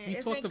good woman. We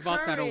It's talked about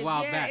that a encouraged.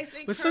 while Yeah, back.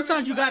 it's But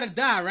sometimes you encouraged gotta for us.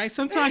 die, right?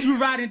 Sometimes you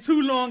riding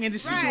too long and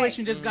the Right.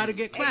 situation just gotta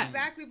get clapped.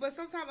 Exactly, but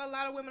sometimes a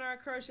lot of women are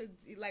encouraged to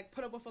like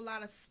put up with a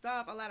lot of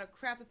stuff, a lot of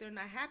crap that they're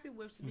not happy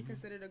with to be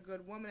considered a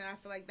good woman, and I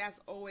feel like that's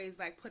always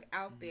like put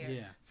out there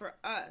Yeah. for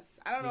us.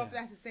 I don't know if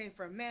Yeah. that's the same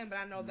for men, but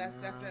I know that's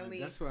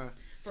definitely that's why.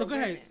 for So go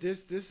ahead. women.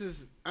 This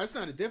is that's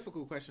not a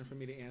difficult question for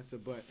me to answer,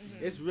 but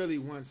it's really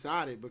one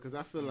sided because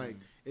I feel like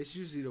it's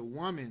usually the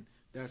woman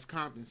that's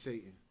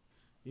compensating.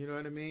 You know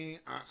what I mean?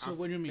 So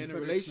what do you mean? In a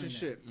Further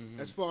relationship,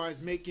 as far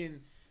as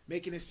making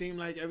it seem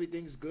like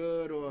everything's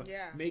good or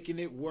Yeah. making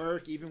it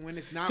work even when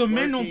it's not. So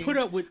men don't working. put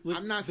up with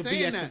I'm not the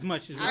saying BS that. as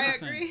much as what I you're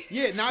saying. agree.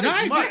 Yeah, not No, as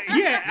I much.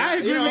 agree. Yeah, I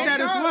agree You know, with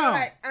that as No, well.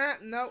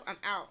 like, no, I'm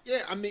out.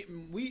 Yeah, I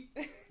mean,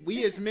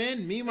 we as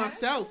men, me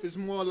myself, is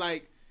more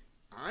like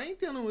I ain't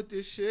dealing with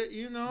this shit,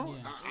 you know.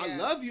 Yeah. I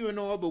love you and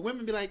all, but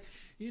women be like,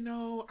 you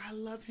know, I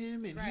love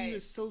him and he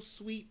is so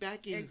sweet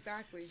back in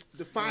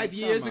the 5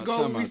 years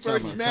ago when we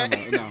first met.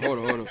 Nah, hold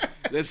on.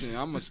 Listen,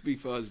 I'm gonna speak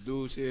for us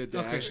dudes here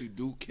that actually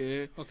do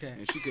care. Okay.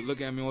 And she can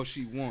look at me all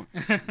she want.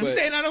 You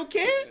saying I don't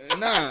care?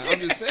 Nah, I'm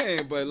just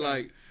saying, but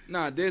like,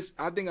 nah,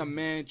 I think a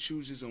man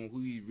chooses on who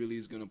he really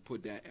is gonna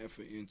put that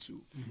effort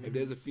into. Mm-hmm. If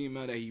there's a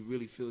female that he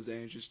really feels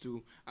that interest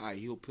to,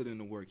 he'll put in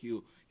the work.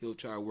 He'll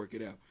try to work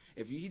it out.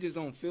 If he just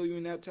don't feel you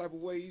in that type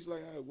of way, he's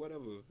like,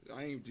 whatever.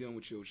 I ain't dealing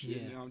with your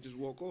shit. Now I'll just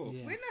walk off.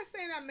 Yeah. We're not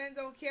saying that men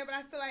don't care, but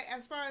I feel like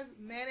as far as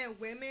men and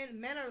women,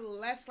 men are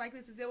less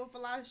likely to deal with a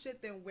lot of shit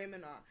than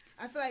women are.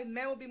 I feel like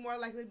men will be more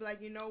likely to be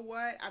like, you know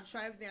what, I've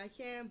tried everything I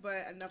can, but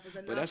enough is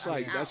enough. But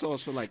that's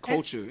also like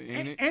culture,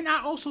 ain't it? And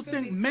I also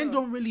think men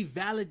don't really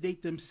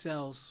validate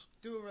themselves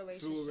through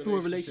a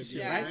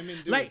relationship.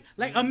 Right?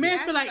 Like a man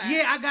feel like,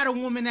 I got a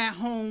woman at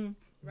home,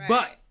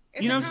 but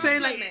you know what I'm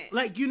saying?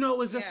 Like you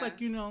know, it's just like,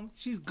 you know,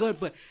 she's good,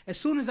 but as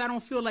soon as I don't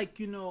feel like,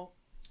 you know,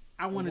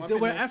 I want to do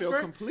with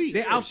effort,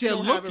 they're out there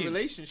looking. Have a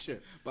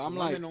relationship. But I'm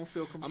like,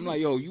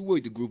 yo, you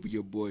with the group of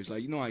your boys.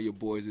 Like, you know how your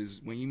boys is.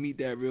 When you meet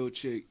that real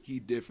chick, he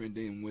different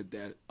than with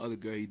that other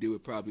girl he did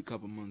with probably a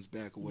couple months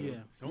back or whatever.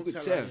 Yeah. Don't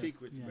tell our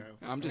secrets, bro.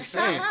 I'm just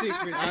saying. I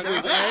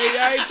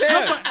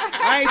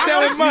ain't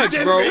telling much,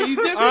 bro.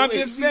 I'm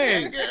just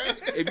saying.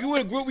 If you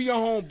with a group of your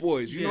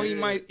homeboys, you know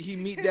he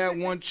meet that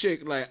one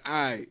chick, like,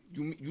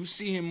 you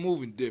see him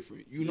moving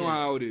different. You know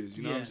how it is.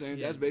 You know what I'm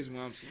saying? That's basically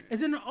what I'm saying. And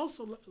then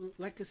also,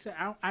 like I said,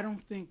 I don't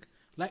think,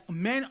 like,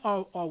 men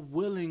are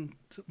willing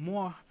to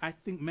more. I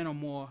think men are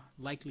more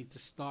likely to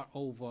start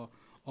over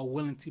or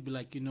willing to be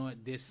like, you know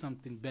what, there's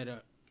something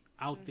better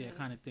out there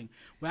kind of thing.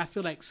 Where I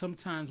feel like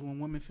sometimes when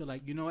women feel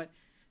like, you know what,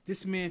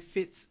 this man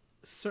fits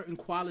certain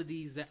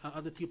qualities that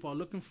other people are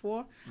looking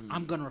for,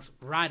 I'm going to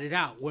ride it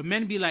out. Where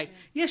men be like,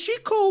 yeah, she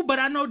cool, but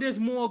I know there's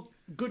more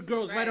good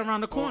girls right around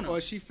the corner. Or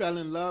she fell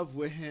in love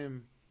with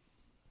him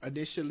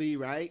initially,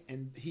 right?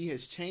 And he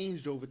has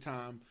changed over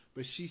time,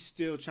 but she's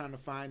still trying to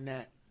find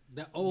that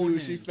old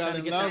dude she fell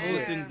in love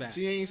with.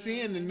 She ain't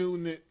seeing the new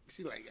Nick.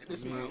 She like, this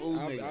is my old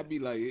nigga. I'd be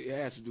like, it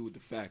has to do with the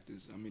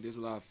factors. I mean, there's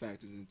a lot of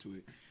factors into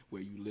it.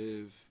 Where you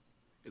live,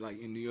 like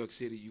in New York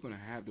City, you're gonna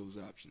have those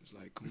options.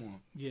 Like, come on.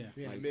 Yeah.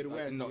 Like,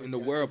 Midwest. In the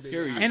world,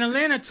 period. In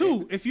Atlanta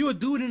too. If you're a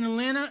dude in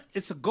Atlanta,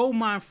 it's a gold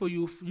mine for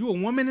you. If you're a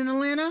woman in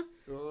Atlanta,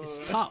 it's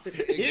tough.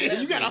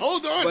 You gotta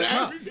hold on.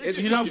 But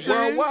it's tough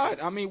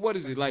worldwide. I mean, what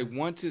is it, like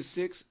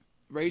 1-6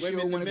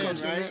 ratio when it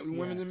comes to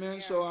women to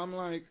men? So I'm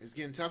like, it's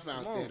getting tough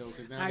out there though.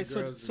 All right,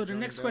 so the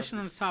next question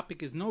on the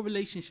topic is, no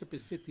relationship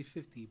is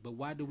 50-50, but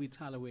why do we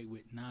tolerate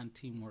with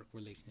non-teamwork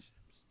relationships?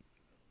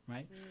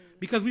 Right?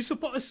 Because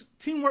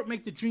teamwork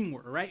make the dream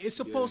work, right? It's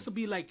supposed to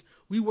be like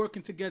we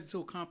working together to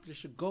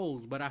accomplish your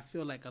goals, but I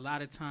feel like a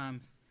lot of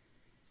times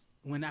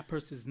when that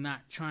person's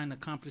not trying to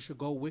accomplish a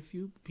goal with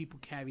you, people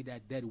carry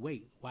that dead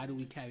weight. Why do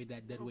we carry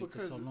that dead weight for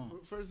so long?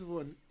 First of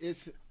all,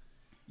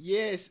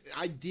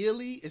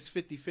 ideally it's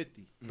 50-50,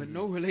 but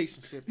no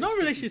relationship is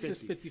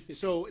 50-50.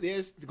 So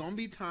there's going to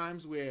be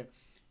times where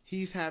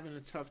he's having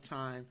a tough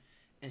time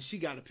and she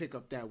got to pick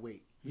up that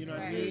weight. You know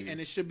what I mean?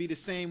 And it should be the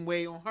same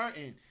way on her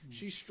end.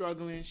 She's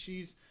struggling.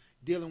 She's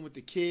dealing with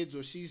the kids,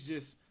 or she's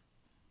just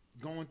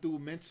going through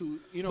mental,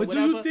 but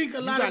whatever. Do you think a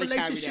lot of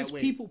relationships,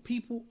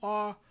 people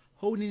are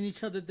holding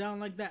each other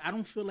down like that? I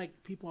don't feel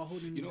like people are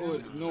holding you down.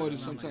 You know what?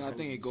 Sometimes I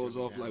think it goes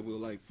off like with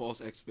like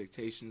false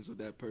expectations of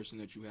that person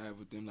that you have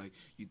with them. Like,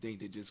 you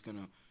think they're just going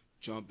to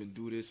jump and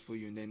do this for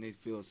you, and then they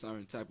feel a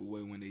certain type of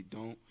way when they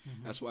don't.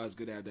 That's why it's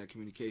good to have that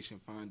communication,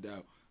 find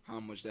out how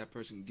much that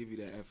person can give you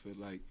that effort.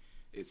 Like,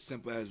 it's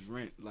simple as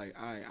rent. Like,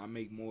 I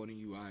make more than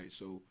you.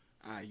 So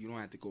you don't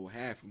have to go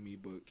half of me,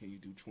 but can you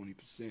do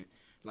 20%?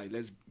 Like,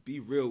 let's be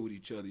real with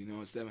each other,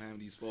 instead of having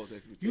these false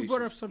expectations. You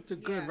brought up something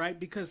good, right?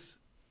 Because,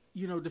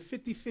 the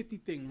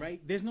 50-50 thing, right?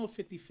 There's no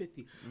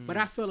 50-50. But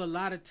I feel a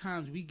lot of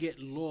times we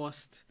get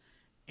lost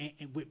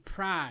and with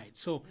pride.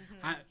 So,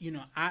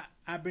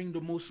 I bring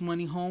the most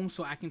money home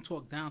so I can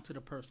talk down to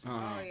the person.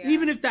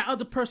 Even if that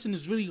other person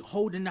is really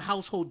holding the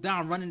household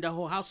down, running the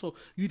whole household,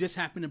 you just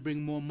happen to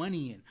bring more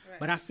money in. Right.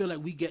 But I feel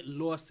like we get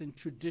lost in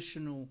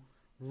traditional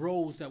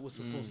roles that we're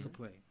supposed to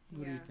play.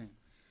 What do you think?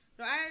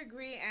 No, I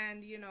agree.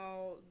 And,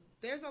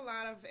 there's a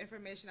lot of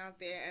information out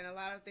there and a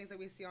lot of things that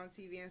we see on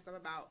TV and stuff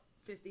about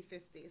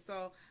 50-50.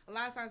 So a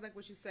lot of times, like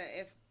what you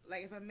said,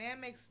 if a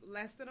man makes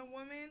less than a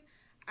woman,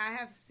 I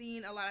have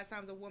seen a lot of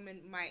times a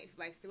woman might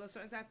feel a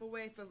certain type of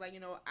way, feels like,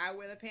 I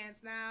wear the pants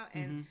now,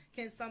 and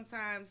can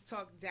sometimes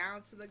talk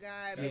down to the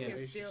guy, make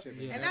him feel,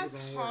 and that's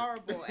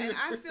horrible. And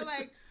I feel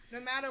like no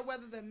matter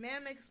whether the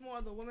man makes more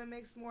or the woman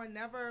makes more,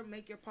 never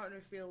make your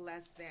partner feel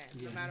less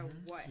than, no matter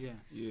what.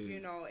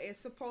 It's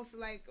supposed to,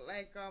 like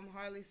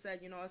Harley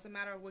said, it's a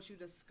matter of what you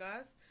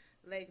discuss,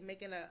 like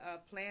making a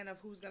plan of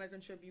who's going to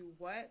contribute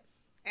what.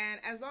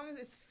 And as long as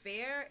it's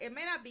fair, it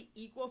may not be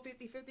equal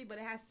 50-50, but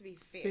it has to be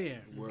fair.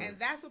 Fair. Word. And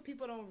that's what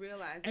people don't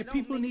realize. They And don't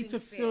people make need to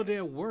things feel fair.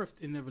 their worth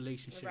in the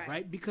relationship, Right.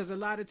 right? Because a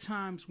lot of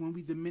times when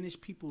we diminish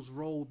people's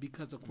role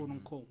because of quote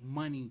unquote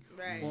money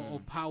Right. or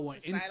power,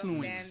 Societal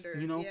influence,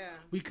 standards, you know, yeah.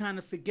 we kind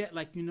of forget,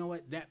 like, you know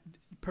what, that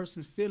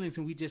person's feelings,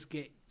 and we just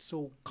get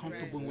so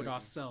comfortable Right. with Exactly.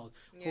 ourselves,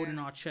 Yeah. holding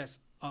our chest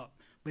up,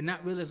 but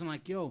not realizing,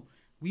 like, yo,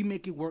 we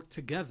make it work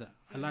together.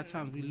 A lot of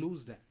times we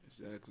lose that.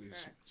 Exactly. Right.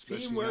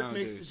 Especially Teamwork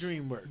nowadays. makes the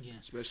dream work. Yeah.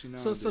 Especially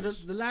nowadays. So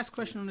the last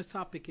question on this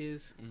topic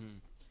is,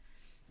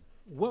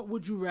 what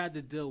would you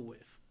rather deal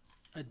with,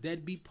 a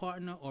deadbeat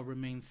partner or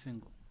remain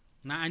single?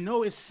 Now, I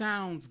know it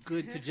sounds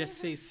good to just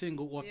say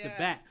single off the Yeah.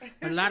 bat,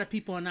 but a lot of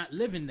people are not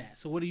living that.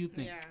 So what do you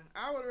think? Yeah,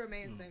 I would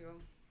remain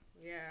single.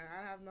 Yeah,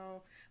 I have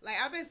no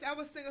I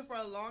was single for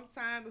a long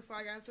time before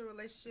I got into a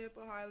relationship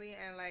with Harley,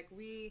 and like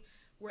we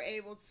were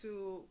able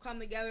to come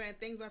together and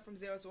things went from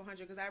 0 to 100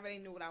 because I already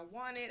knew what I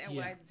wanted and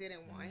what Yeah. I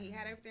didn't want. He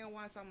had everything I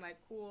wanted, so I'm like,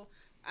 cool.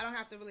 I don't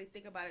have to really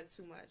think about it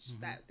too much.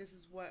 That this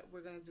is what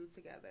we're gonna do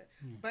together.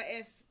 But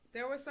if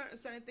there were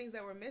certain things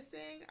that were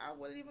missing, I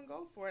wouldn't even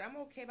go for it. I'm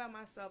okay by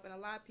myself, and a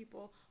lot of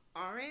people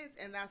aren't,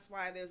 and that's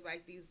why there's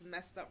like these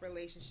messed up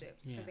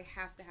relationships because Yeah. they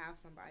have to have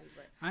somebody.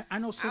 But I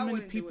know so I many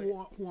wouldn't do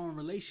people who are in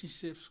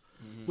relationships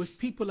with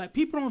people, like,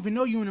 people don't even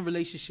know you in a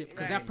relationship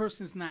because that Right.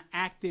 person's not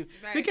active.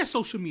 Right. Look at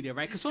social media,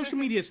 right? Because social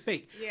media is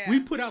fake. Yeah. We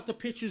put out the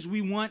pictures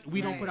we want.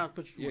 We don't Right. put out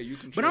the pictures we Yeah, want. you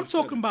But control I'm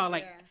talking setting. about,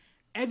 like, Yeah.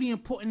 every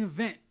important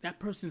event, that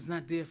person's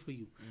not there for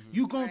you.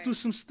 You going Right. through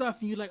some stuff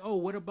and you're like, oh,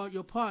 what about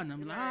your partner?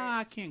 I'm like, Right.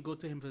 I can't go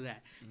to him for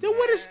that. Then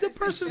what is the It's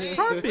person's shame.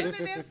 purpose? What are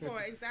they there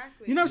for?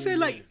 Exactly. You know what I'm saying?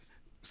 Like,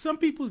 some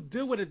people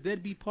deal with a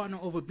deadbeat partner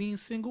over being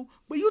single,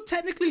 but you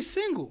technically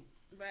single.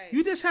 Right.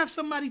 You just have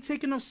somebody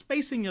taking up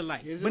space in your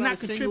life, There's but a lot not of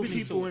single contributing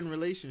people to it. in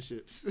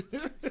relationships.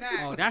 Facts.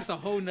 Oh, that's a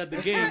whole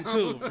nother game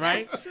too,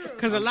 right? true.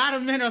 Because a lot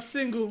of men are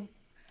single.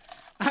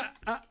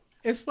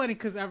 It's funny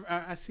because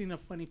I seen a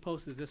funny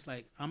post. It's just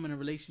like, I'm in a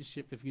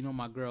relationship if you know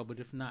my girl, but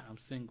if not, I'm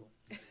single.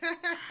 You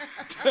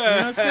know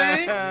what I'm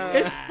saying?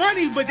 It's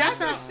funny, but that's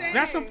That's how a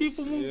that's how shame.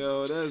 people move.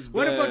 Yo, that's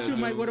What bad, about you,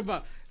 Mike? dude. What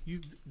about you?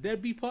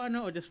 Deadbeat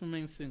partner or just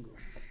remain single?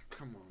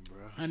 Come on,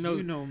 bro. I know.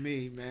 You know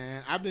me,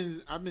 man. I've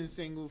been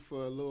single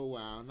for a little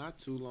while, not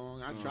too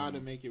long. I try to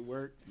make it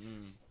work.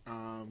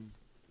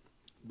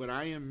 But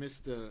I am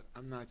Mr.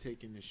 I'm not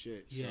taking the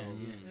shit. Yeah, so.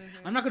 yeah.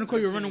 I'm not gonna call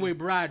you a Listen. runaway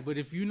bride, but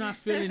if you're not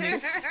feeling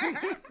it,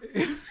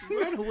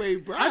 Runaway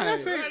bride. I'm not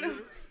saying.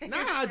 Nah,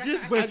 I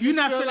just. But I if you're just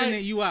not feel feeling like,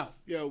 it, you out.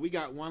 yo, we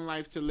got one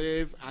life to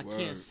live. I Word.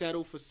 can't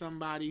settle for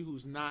somebody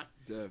who's not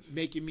Def.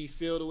 making me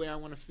feel the way I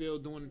want to feel,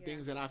 doing the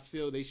things that I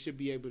feel they should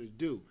be able to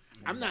do.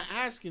 I'm not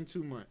asking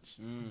too much.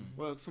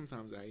 Well,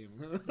 sometimes I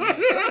am.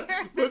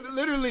 But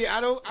literally, I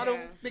don't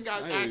Yeah. think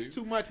I Hey. ask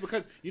too much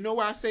because you know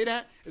why I say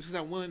that? It's because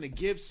I'm willing to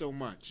give so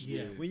much.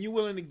 Yeah. When you're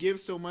willing to give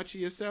so much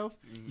of yourself,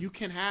 you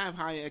can have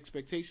higher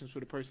expectations for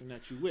the person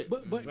that you with.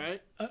 But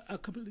right? a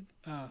complete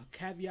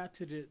caveat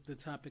to the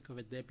topic of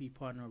a deadbeat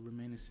partner or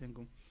remaining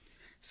single.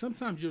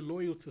 Sometimes you're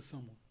loyal to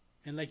someone,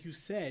 and like you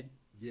said,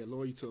 Yeah,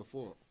 loyal to a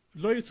fault.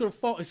 loyal to a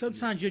fault. And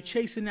sometimes you're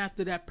chasing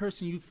after that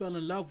person you fell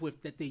in love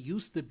with that they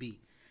used to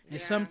be. And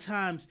Yeah.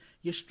 sometimes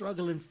you're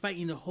struggling,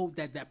 fighting to hope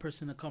that that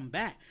person will come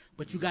back.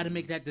 But you got to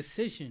make that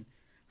decision.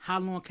 How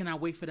long can I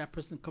wait for that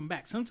person to come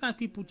back? Sometimes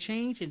people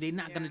change and they're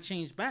not going Yeah. to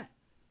change back.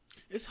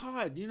 It's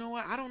hard. You know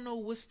what? I don't know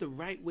what's the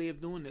right way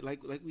of doing it.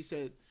 Like we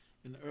said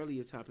in the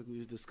earlier topic we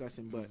was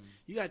discussing, but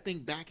you got to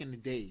think back in the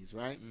days,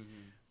 right?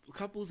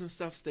 Couples and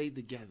stuff stayed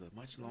together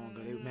much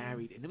longer. They were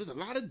married, and there was a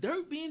lot of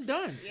dirt being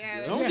done.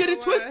 Yeah, Don't there get it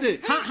was.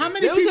 twisted. How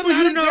many There was a people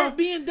lot you of know dirt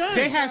being done.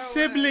 they have Sure was.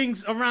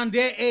 siblings around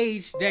their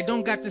age that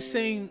don't got the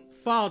same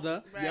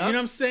father? Right. You know what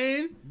I'm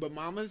saying? But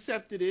mama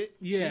accepted it.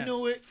 Yeah. She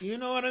knew it. You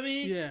know what I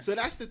mean? Yeah. So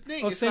that's the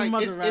thing. Or It's same like,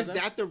 mother, is rather.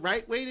 that the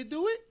right way to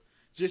do it?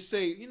 Just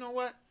say, you know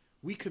what?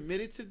 We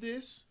committed to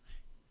this.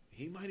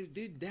 He might have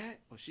did that,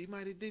 or she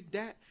might have did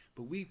that,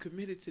 but we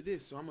committed to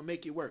this, so I'm gonna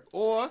make it work.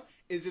 Or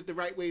is it the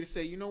right way to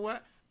say, you know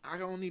what? I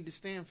don't need to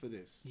stand for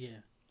this. Yeah.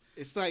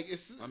 It's like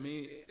it's. I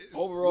mean, it's-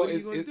 overall, what are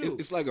you gonna do?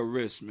 it's like a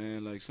risk,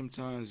 man. Like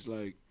sometimes,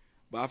 like,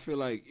 but I feel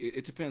like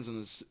it depends on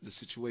the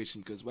situation.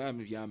 Because what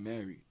happens if y'all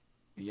married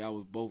and y'all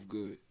was both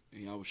good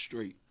and y'all was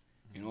straight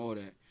and all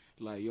that?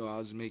 Like, yo, I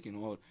was making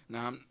all.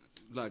 Now, I'm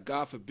like,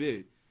 God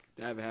forbid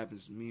that ever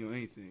happens to me or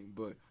anything,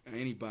 but or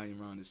anybody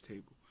around this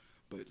table.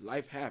 But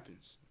life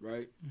happens,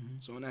 right?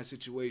 So in that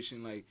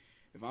situation, like,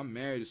 if I'm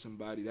married to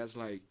somebody, that's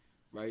like,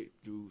 right,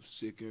 through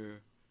sicker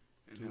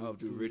and health,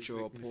 through richer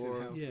or sickness and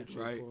poor, health, Yeah. richer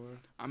or right? poor.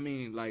 I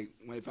mean, like,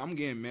 if I'm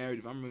getting married,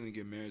 if I'm really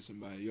getting married to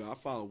somebody, yo, I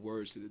follow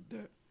words to the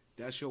death.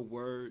 That's your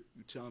word.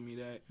 You telling me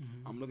that?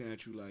 I'm looking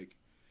at you like,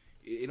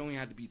 it don't even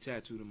have to be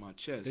tattooed in my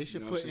chest. They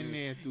should you know what put I'm in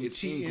saying? there through It's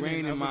cheating ingrained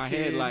and in my other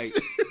head kids. like,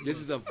 this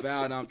is a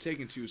vow that I'm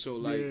taking to you. So,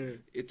 like, Yeah.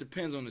 it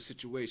depends on the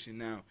situation.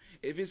 Now,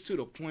 if it's to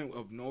the point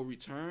of no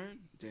return,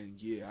 then,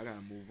 yeah, I got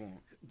to move on.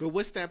 But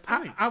what's that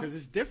point? I- Because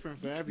it's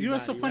different for everybody. You know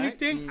what's the funny right?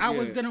 thing? I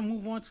was Yeah. gonna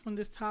move on from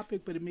this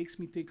topic, but it makes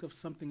me think of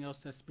something else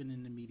that's been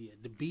in the media: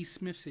 the B.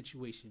 Smith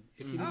situation.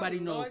 If anybody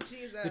knows, Lord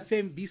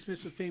Jesus. B.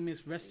 Smith's a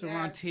famous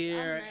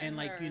restaurateur Yes, I and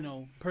met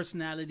her.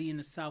 personality in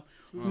the South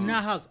who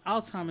now has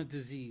Alzheimer's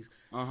disease.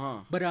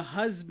 But her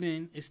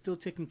husband is still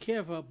taking care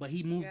of her, but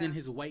he moved in Yeah.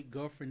 his white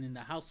girlfriend in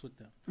the house with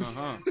them.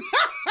 Uh-huh.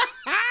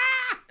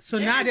 So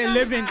now they're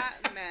living.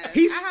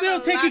 He's still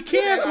taking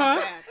care of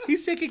her.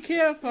 He's taking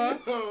care of her,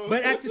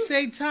 but at the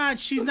same time,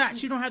 she's not.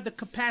 She don't have the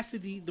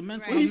capacity, the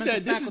mental. Right. He mental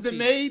said, "This is the faculty.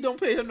 maid. Don't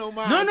pay her no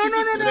mind." No.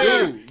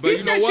 Dude, but He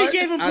you said know what? she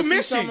gave him I see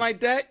permission. something like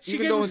that, She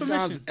even gave though him it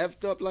sounds permission.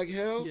 effed up like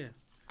hell. Yeah.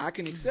 I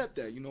can accept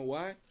that. You know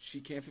why? She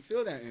can't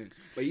fulfill that end.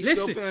 But he's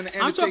Listen, still feeling the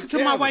end I'm to talking take to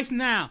care my of her. wife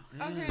now.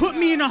 Okay, Put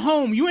me in a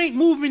home. You ain't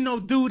moving no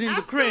dude in the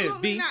Absolutely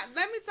crib, B. not.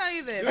 Let me tell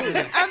you this.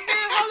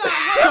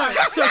 Hold on.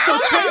 So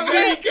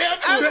Be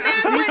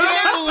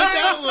careful.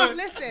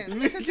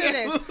 Listen to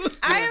this.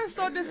 I am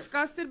so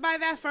disgusted by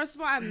that. First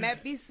of all, I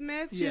met B.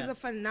 Smith. She's Yeah. a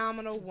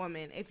phenomenal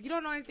woman. If you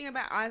don't know anything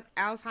about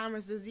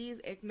Alzheimer's disease,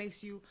 it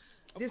makes you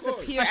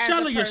disappear A as shell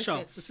a of person.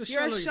 yourself. It's a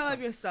You're shell a of shell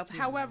of yourself.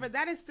 yourself. However,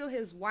 that is still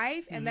his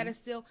wife, and that is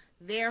still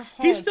their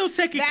home. He's still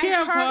taking That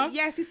care of her.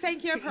 Yes, he's taking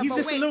care of her. He's but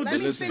just wait, a little let me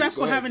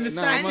disrespectful finish. having the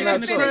Nah, side I'm chick not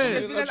in the Finish sure. this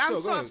crib. because Let's I'm go,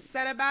 so go ahead.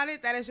 upset about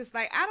it that it's just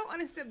like I don't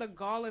understand the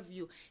gall of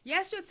you.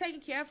 Yes, you're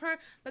taking care of her,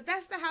 but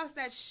that's the house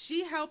that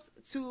she helped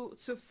to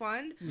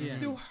fund Yeah.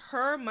 through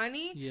her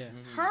money. Yeah.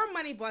 Her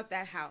money bought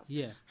that house.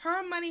 Yeah.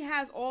 Her money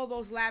has all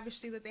those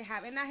lavish things that they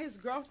have, and now his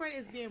girlfriend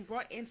is being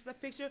brought into the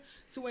picture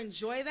to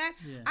enjoy that.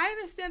 Yeah. I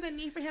understand the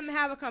need for him to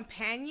have a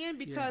companion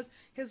because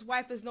his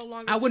wife is no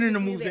longer. I wouldn't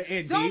have physically moved there. the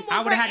end, Don't D. move I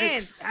would've her had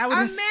in. to- I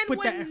would've A man put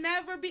would that-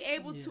 never be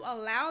able to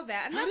allow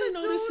that. Another didn't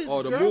know this dude. is-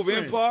 Oh, the Girlfriend.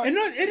 move-in part? And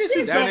no, it is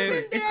his That girlfriend.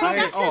 ain't- It's I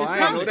public. ain't- oh, I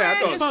didn't know that. I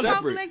thought it was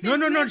separate.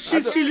 No.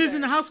 She lives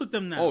in the house with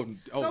them now. Oh,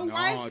 The no,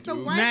 wife- the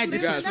dude. wife Mad You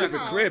lives got a in the separate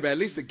house. crib, at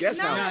least the guest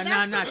No, house.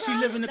 Nah, that's the she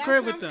live in the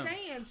problem. crib That's with what I'm them.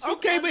 saying. She's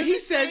Okay, under but he the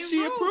said same she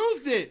roof.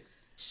 approved it.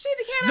 She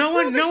can't No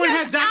one- approve it. no one She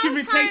has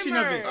documentation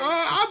of it. Alzheimer's.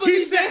 I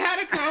believe they had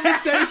a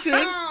conversation.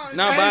 No, Nah, And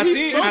but I he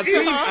seen spoke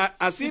to her,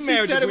 I seen and she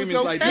marriage said it was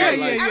agreements like okay. that.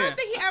 Yeah, Like, yeah, I yeah. don't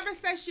think he ever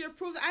said she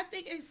approved it. I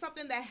think it's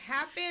something that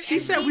happened. She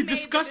and said he we made the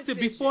discussed it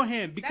decision.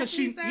 beforehand because That's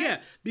what he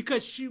said?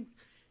 because she,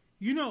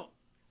 you know,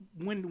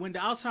 when the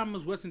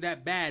Alzheimer's wasn't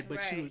that bad, but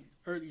she Right. was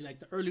early, like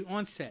the early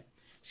onset.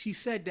 She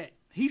said that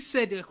he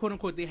said that quote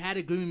unquote they had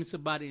agreements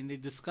about it and they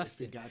discussed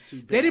It it. got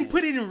too They didn't bad.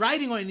 put it in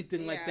writing or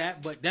anything like Yeah.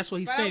 that, but that's what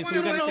he's But I saying. So wonder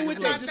we gotta know take what a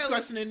they're look.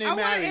 discussing in their I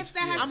wonder marriage. if that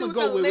has I'ma to do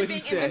go with with what he living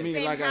in said. the I mean,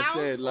 same like I house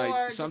said, or like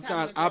just sometimes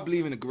having a I believe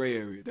girlfriend. in the gray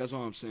area. That's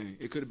all I'm saying.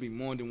 It could be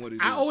more than what it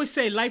is. I always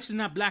say life is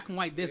not black and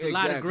white. There's a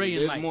lot of gray in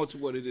There's life. more to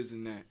what it is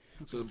than that.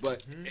 So,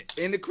 but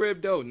in the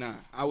crib though, nah.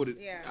 I would.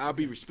 Yeah. I'll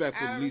be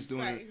respectful Out at of least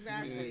doing respect, it.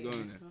 exactly.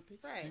 Doing that.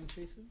 Right.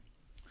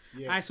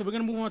 Yeah. All right, so we're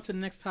gonna move on to the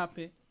next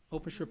topic.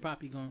 Open Shirt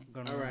Poppy going.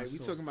 All right, we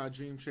talking about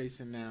dream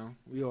chasing now.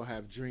 We all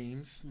have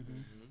dreams.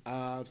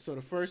 Mm-hmm. So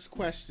the first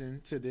question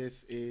to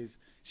this is: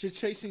 should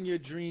chasing your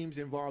dreams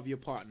involve your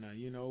partner?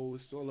 You know,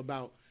 it's all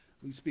about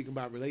we speak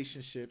about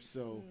relationships.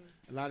 So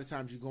a lot of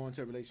times you go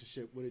into a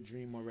relationship with a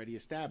dream already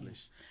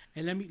established.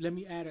 And let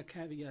me add a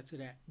caveat to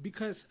that,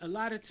 because a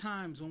lot of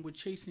times when we're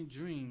chasing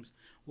dreams,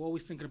 we're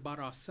always thinking about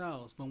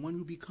ourselves. But when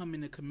you become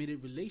in a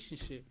committed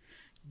relationship,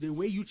 the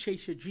way you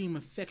chase your dream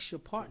affects your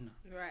partner,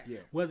 Right. Yeah.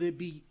 whether it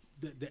be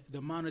the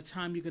amount of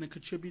time you're going to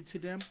contribute to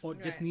them or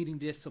just Right. needing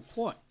their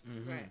support.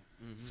 Right.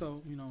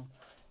 So you know,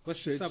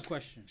 what's the Should- sub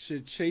question?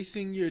 Should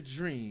chasing your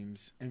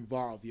dreams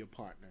involve your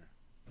partner?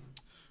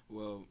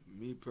 Well,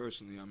 me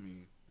personally, I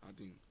mean, I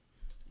think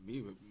me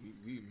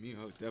and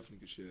her definitely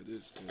could share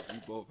this because we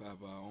both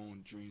have our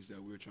own dreams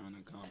that we're trying to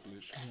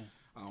accomplish,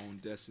 our own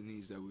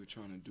destinies that we're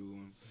trying to do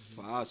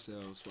for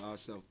ourselves, for our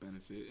self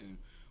benefit, and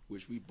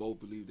which we both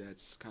believe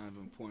that's kind of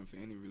important for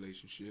any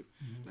relationship.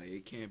 Like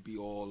it can't be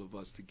all of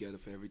us together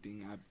for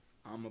everything.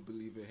 I'm a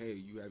believer. Hey,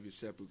 you have your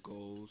separate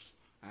goals.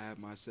 I have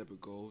my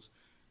separate goals.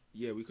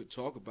 Yeah, we could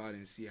talk about it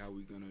and see how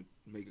we're gonna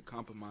make a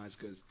compromise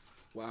because.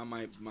 Well, I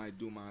might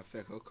do my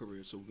affect her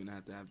career, so we're gonna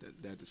have to have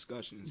that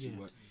discussion and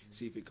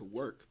see if it could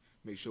work.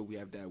 Make sure we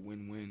have that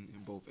win-win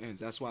in both ends.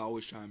 That's why I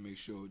always try and make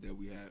sure that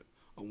we have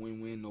a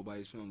win-win.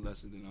 Nobody's feeling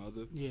lesser than the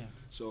other. Yeah.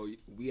 So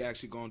we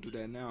actually going through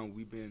that now. And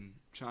we've been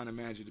trying to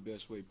manage it the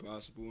best way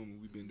possible,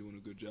 and we've been doing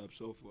a good job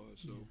so far.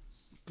 So.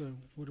 Good.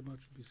 What about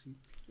you, BC?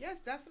 Yes,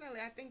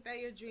 definitely. I think that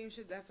your dream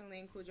should definitely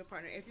include your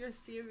partner. If you're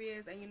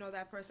serious and you know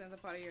that person is a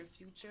part of your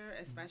future,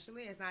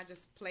 especially, it's not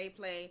just play,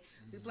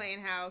 we playing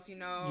house, you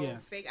know, Yeah.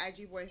 fake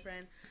IG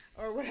boyfriend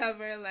or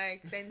whatever,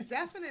 like, then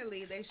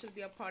definitely they should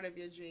be a part of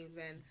your dreams.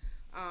 And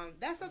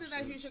that's something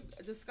that you should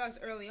discuss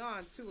early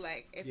on, too.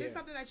 Like, if it's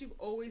something that you've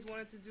always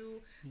wanted to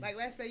do, like,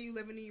 let's say you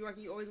live in New York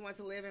and you always want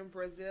to live in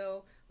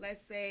Brazil,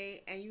 let's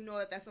say, and you know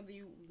that that's something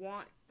you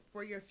want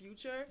for your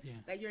future,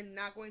 that you're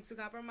not going to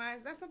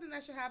compromise. That's something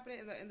that should happen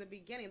in the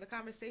beginning. The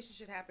conversation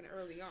should happen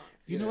early on.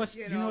 You know what's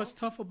You you know know? what's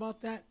tough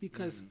about that,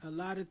 because a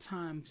lot of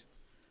times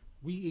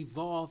we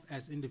evolve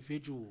as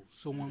individuals.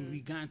 So when we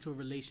got into a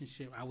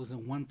relationship, I was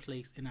in one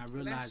place, and I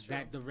realized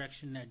that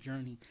direction, that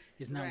journey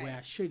is not where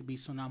I should be.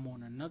 So now I'm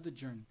on another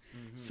journey.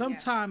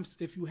 Sometimes,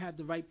 if you have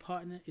the right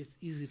partner, it's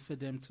easy for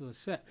them to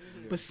accept.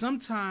 But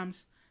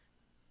sometimes,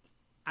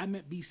 I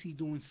met BC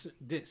doing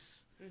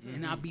this.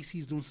 And now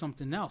BC's doing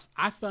something else.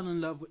 I fell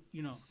in love with,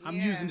 I'm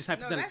using this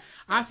hypothetical.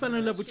 I fell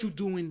in love with you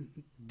doing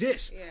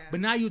this, but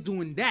now you're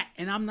doing that,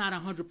 and I'm not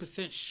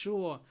 100%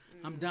 sure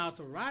I'm down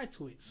to ride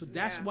to it. So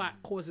that's what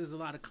causes a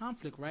lot of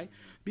conflict, right?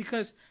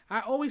 Because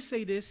I always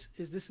say this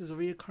is a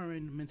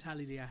reoccurring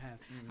mentality I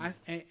have.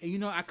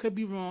 I could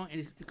be wrong, and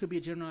it could be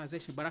a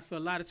generalization, but I feel a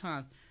lot of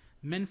times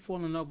men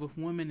fall in love with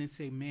women and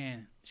say,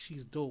 man,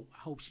 she's dope.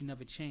 I hope she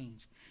never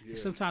change. Yeah. And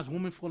sometimes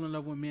women fall in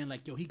love with men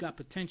like, yo, he got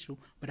potential,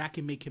 but I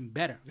can make him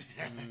better.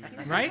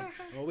 Right?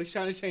 Always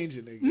trying to change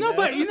it, nigga. No,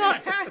 but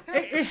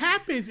it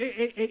happens.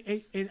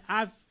 And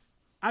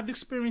I've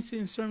experienced it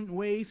in certain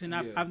ways, and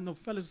I've known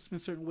fellas in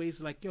certain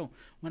ways. Like, yo,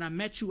 when I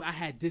met you, I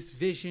had this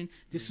vision.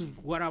 This is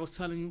what I was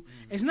telling you.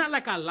 It's not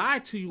like I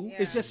lied to you.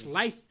 It's just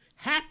life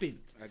happened.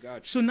 I got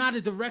you. So now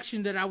the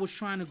direction that I was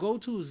trying to go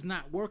to is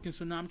not working.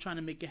 So now I'm trying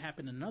to make it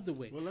happen another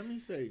way. Well, let me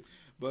say,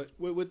 but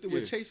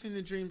with chasing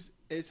the dreams,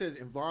 it says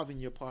involving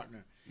your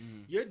partner.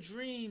 Your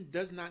dream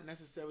does not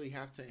necessarily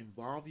have to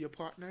involve your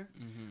partner.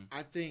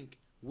 I think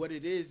what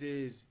it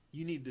is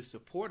you need the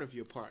support of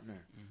your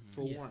partner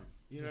for one.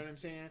 You know what I'm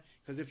saying?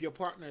 Because if your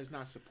partner is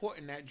not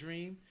supporting that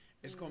dream,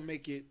 it's gonna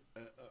make it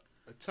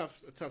a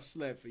tough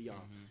sled for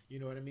y'all. You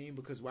know what I mean?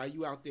 Because while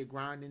you out there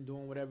grinding,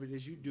 doing whatever it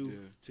is you do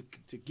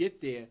to get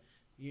there,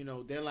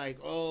 they're like,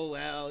 oh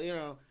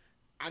well,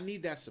 I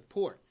need that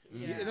support.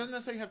 It doesn't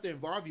necessarily have to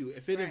involve you.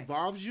 If it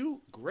involves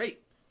you,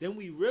 great. Then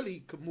we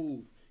really could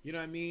move. You know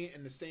what I mean?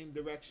 In the same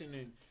direction,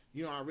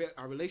 and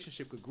our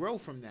relationship could grow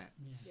from that.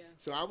 Yeah.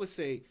 So I would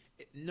say,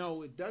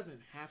 no, it doesn't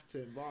have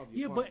to involve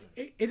you. Yeah, partner.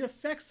 But it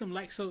affects them.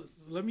 Like, so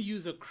let me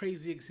use a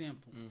crazy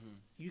example.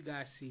 You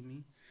guys see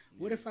me.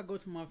 What if I go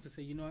to my office and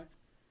say, you know what?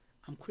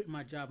 I'm quitting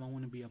my job. I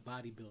want to be a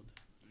bodybuilder.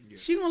 Yeah.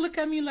 She gonna look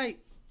at me like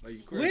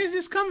where is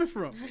this coming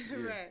from?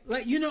 Right.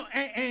 Like,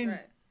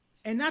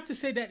 and not to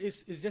say that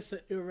it's just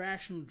an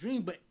irrational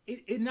dream, but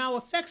it now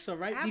affects her,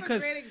 right? I have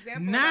because a great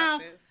example now,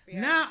 about this.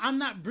 Yeah. Now I'm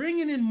not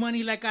bringing in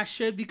money like I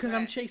should because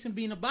I'm chasing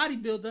being a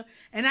bodybuilder,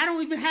 and I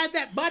don't even have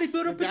that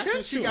bodybuilder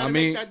potential.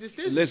 Make that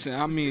decision.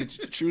 Listen,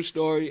 true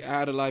story. I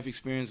had a life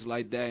experience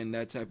like that in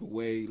that type of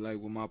way, like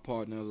with my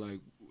partner, like,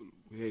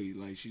 hey,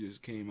 like she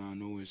just came out of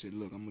nowhere and said,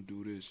 look, I'm gonna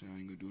do this, and I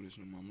ain't gonna do this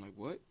no more. I'm like,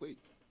 what? Wait.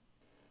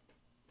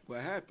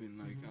 What happened?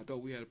 Like, I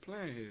thought we had a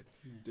plan here.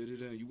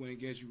 You went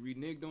against, you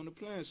reneged on the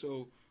plan.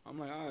 So I'm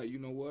like, all right, you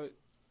know what?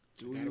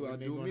 Do you, I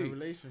do me.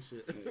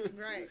 Relationship.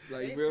 Right.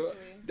 Like, real.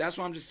 That's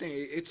what I'm just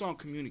saying. It's on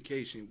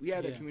communication. We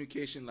had that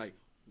communication. Like,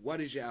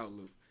 what is your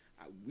outlook?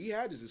 We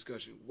had this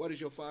discussion. What is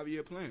your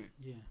 5-year plan?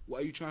 Yeah.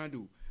 What are you trying to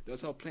do?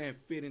 Does her plan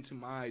fit into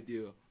my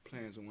ideal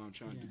plans and what I'm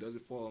trying to do? Does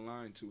it fall in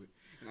line to it?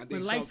 And I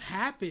think but life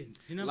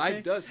happens. You know what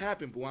life does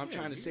happen, but what I'm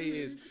trying to say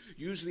is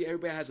usually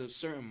everybody has a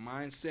certain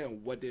mindset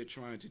of what they're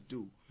trying to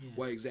do. Yeah.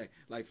 What exact?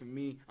 Like for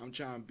me, I'm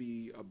trying to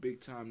be a big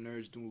time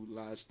nurse, do a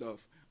lot of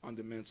stuff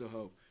under mental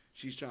health.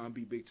 She's trying to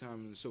be big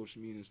time in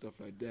social media and stuff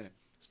like that.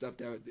 Stuff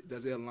that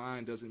does it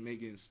align, doesn't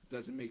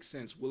make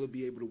sense. Will it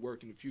be able to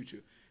work in the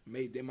future?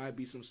 There might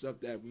be some stuff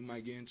that we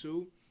might get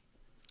into.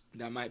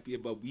 That might be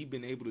about we've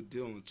been able to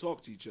deal and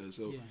talk to each other.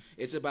 So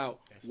it's about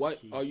what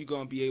are you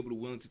going to be able to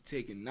willing to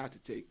take and not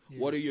to take. Yeah.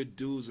 What are your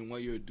do's and what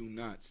are your do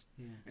nots.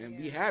 Yeah. And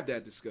we have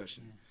that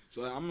discussion. Yeah.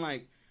 So I'm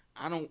like,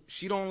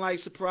 she don't like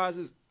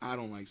surprises. I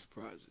don't like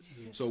surprises.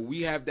 Yeah. So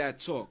we have that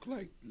talk.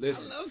 Like,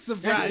 listen. I love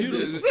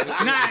surprises.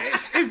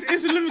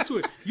 It's a limit to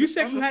it. You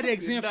said you had an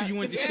example you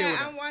wanted to share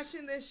with us. I'm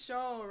watching this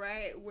show,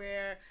 right,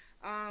 where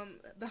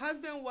the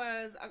husband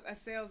was a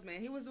salesman.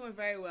 He was doing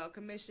very well.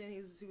 Commission, he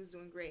was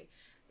doing great.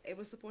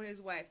 Able to support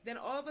his wife. Then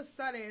all of a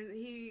sudden,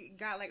 he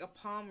got like a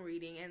palm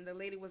reading, and the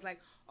lady was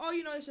like, oh,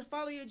 you should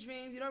follow your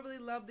dreams. You don't really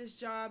love this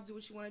job. Do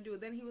what you want to do.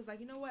 Then he was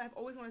like, you know what? I've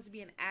always wanted to be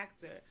an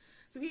actor.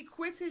 So he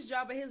quits his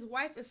job, but his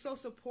wife is so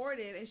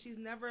supportive, and she's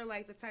never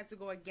like the type to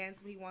go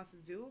against what he wants to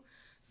do.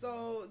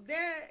 So they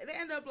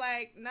end up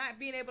like not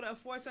being able to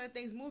afford certain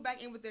things, move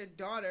back in with their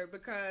daughter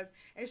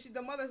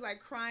the mother's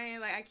like crying,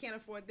 like I can't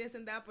afford this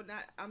and that, but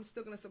I'm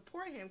still gonna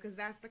support him because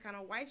that's the kind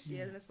of wife she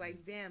is. And it's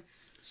like, damn,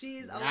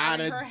 she's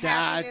allowing her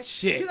happiness.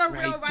 She's a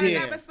real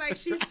rider, but it's like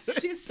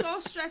she's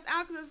so stressed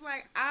out because it's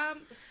like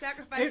I'm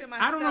sacrificing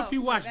myself. I don't know if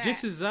you watch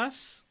This Is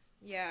Us.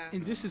 Yeah.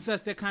 And This Is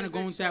Us, they're kind of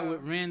going through that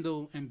with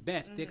Randall and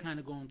Beth. They're kind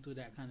of going through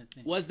that kind of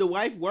thing. Was the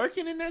wife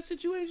working in that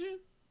situation?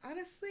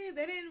 Honestly,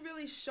 they didn't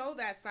really show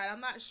that side. I'm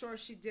not sure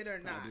if she did or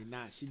not. Probably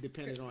not. She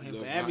depended on him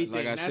for everything.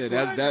 Like I said,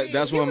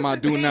 that's one of my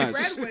do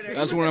nots.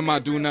 That's one of my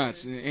do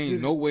nots.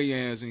 Ain't no way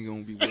your ass ain't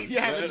gonna be working. You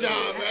have a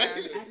job, man.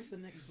 Ask the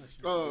next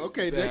question. Oh,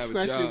 okay. Next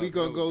question we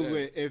gonna go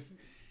with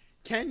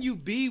can you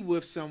be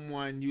with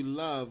someone you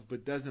love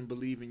but doesn't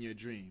believe in your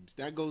dreams?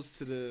 That goes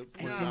to the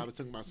point where I was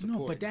talking about support.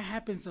 No, but that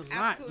happens a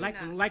lot.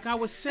 Absolutely like I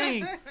was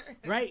saying,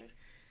 right?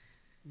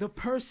 The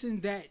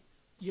person that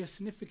your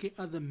significant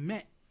other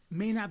met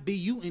may not be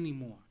you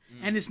anymore,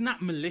 and it's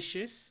not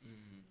malicious.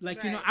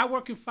 Like you know, Right. I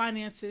work in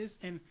finances,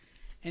 and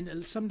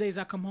some days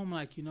I come home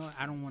like, you know,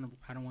 I don't want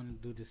to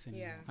do this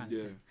anymore. Yeah. kind of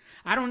Yeah. thing.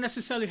 I don't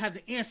necessarily have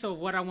the answer of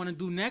what I want to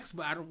do next,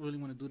 but I don't really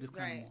want to do this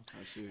kind of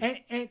Right.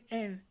 more. I see.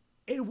 And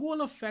it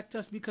will affect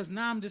us because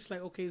now I'm just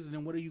like, okay, so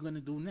then what are you gonna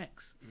do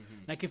next?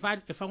 Like if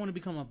I want to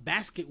become a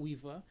basket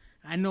weaver,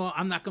 I know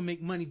I'm not gonna make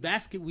money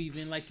basket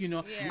weaving. Like you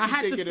know, Yeah. I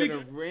had to Thinking figure.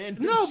 of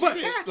random No, but-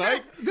 shit,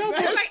 like No, but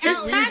It's it's like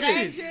passion.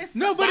 outrageous.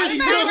 No, but it's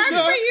It's real not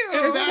stuff. for you.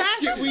 It's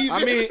basket passion.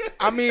 weaving.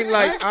 I mean,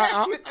 like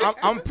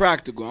I'm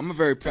practical. I'm a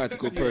very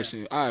practical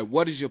person. All right,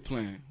 what is your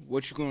plan?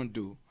 What you gonna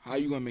do? How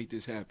you gonna make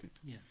this happen?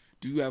 Yeah.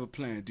 Do you have a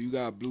plan? Do you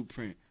got a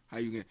blueprint? How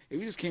you gonna? If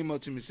you just came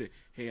up to me and said,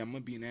 "Hey, I'm gonna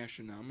be an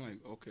astronaut," I'm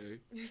like, "Okay,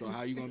 so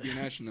how you gonna be an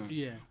astronaut?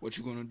 Yeah. What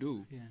you gonna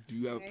do? Yeah. Do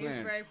you have a Yeah, he's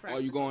plan? very Are you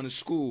practical. going to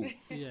school?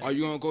 Yeah. Are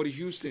you gonna go to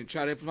Houston?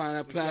 Try to find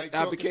a It's like talking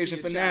application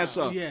to for your child.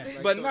 NASA? Yeah.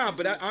 Like But talking nah, to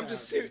but your I'm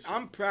just child, serious.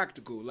 I'm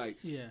practical. Like,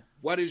 Yeah.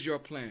 what is your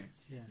plan?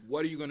 Yeah.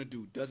 What are you gonna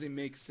do? Does it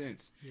make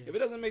sense? Yeah. If it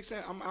doesn't make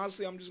sense,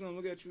 I'm just gonna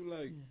look at you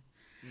like,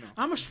 no.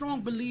 I'm a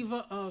strong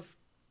believer of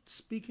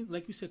speaking,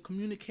 like you said,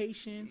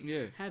 communication,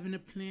 Yeah. having a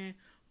plan,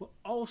 but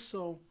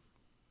also,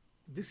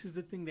 this is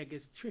the thing that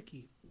gets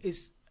tricky,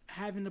 is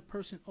having the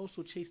person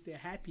also chase their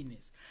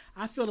happiness.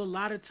 I feel a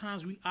lot of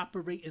times we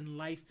operate in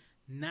life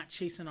not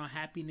chasing our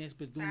happiness,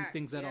 but doing Facts,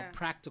 things that yeah. are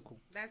practical.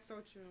 That's so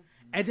true.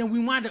 And then we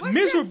wind up What's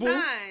miserable.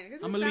 your sign?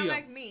 'Cause you I'm a sound Leo.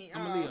 like me.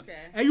 I'm Oh, a Leo.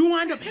 okay. And you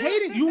wind up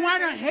hating. You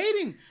wind up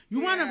hating. You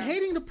wind up Yeah.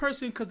 hating the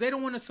person because they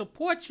don't want to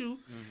support you,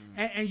 Mm-hmm.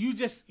 and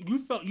you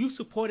felt you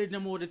supported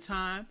them all the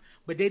time,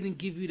 but they didn't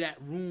give you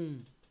that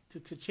room to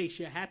chase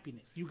your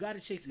happiness. You got to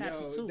chase happy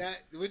Yo, too.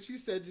 that what you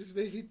said just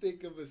made me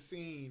think of a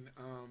scene.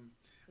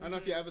 I don't know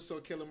if you ever saw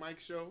Killer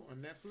Mike's show on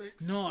Netflix.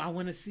 No, I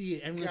want to see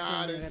it. Everyone told me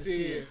I Gotta gotta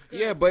see it.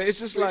 Yeah, but it's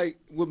just like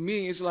with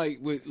me, it's like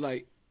with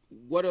like,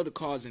 what are the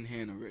cards in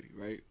hand already,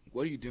 right?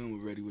 What are you doing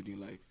with ready with your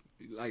life?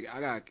 Like I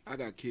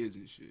got kids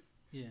and shit.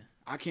 Yeah.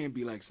 I can't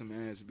be like some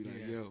ass and be like,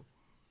 Yeah. yo,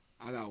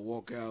 I gotta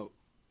walk out,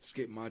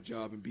 skip my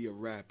job and be a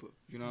rapper.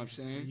 You know what I'm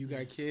saying? When you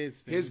got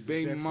kids. His things is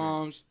baby different.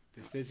 moms,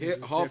 Decisions her is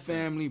different.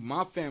 family,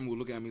 my family will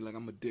look at me like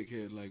I'm a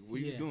dickhead. Like, what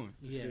are Yeah. you doing?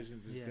 Yeah.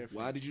 Decisions is Yeah. different.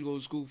 Why did you go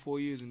to school 4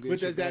 years and get But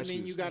your does that mean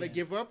bachelor's? you got to Yeah.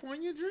 give up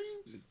on your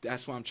dreams?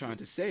 That's what I'm trying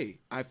to say.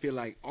 I feel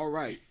like, all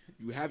right,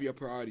 you have your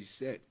priorities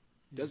set.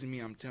 Doesn't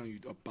mean I'm telling you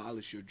to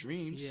abolish your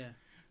dreams. Yeah.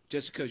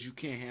 Just because you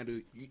can't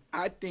handle.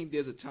 I think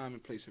there's a time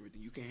and place for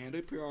everything. You can handle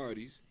your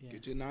priorities. Yeah.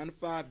 Get your 9 to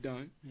 5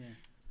 done. Yeah.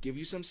 Give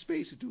you some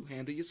space to do.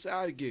 Handle your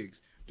side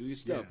gigs. Do your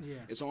stuff. Yeah. Yeah.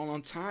 It's all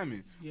on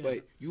timing. Yeah.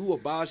 But you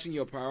abolishing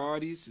your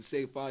priorities to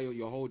say follow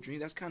your whole dream.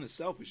 That's kind of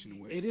selfish in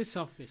a way. It is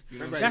selfish. You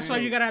know what I'm Right. That's why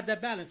saying? you gotta have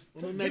that balance.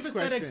 Well, the Give next us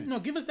that question.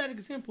 give us that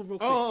example real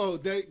quick. Oh,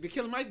 the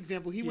Killer Mike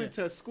example. He Yeah. went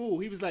to a school.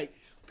 He was like,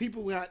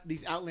 people got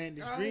these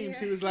outlandish Oh, dreams.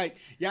 yeah. He was like,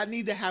 y'all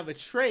need to have a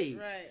trade.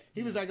 Right.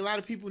 He was like, a lot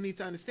of people need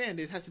to understand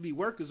it has to be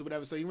workers or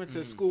whatever. So he went to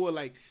a Mm-hmm. school with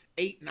like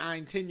 8,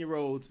 9,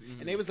 10-year-olds,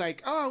 and they was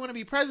like, oh, I want to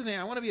be president.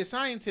 I want to be a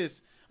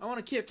scientist. I want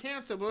to cure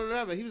cancer. Blah,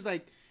 blah, blah. He was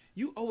like,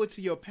 you owe it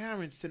to your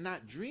parents to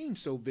not dream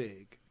so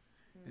big.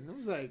 And it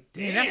was like,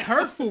 Damn, that's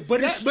hurtful,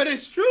 but it's but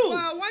it's true.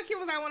 Well, one kid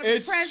was like, I want to be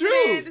It's president.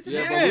 true. This and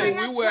Yeah, that. Yeah. It's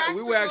but like,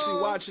 we were actually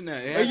practical. watching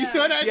that. Oh, you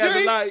saw that, He has a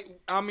Jay? lot.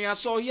 I mean, I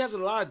saw he has a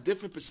lot of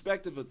different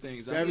perspective of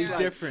things. I mean, Very it's like-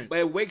 different. But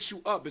it wakes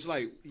you up. It's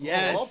like,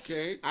 Yes. oh,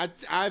 okay. I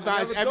I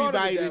advise never thought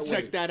of it everybody to that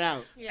check way. that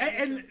out. Yeah, me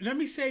and too. let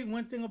me say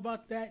one thing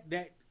about that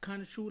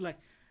kind of true. Like,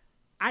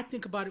 I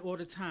think about it all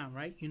the time,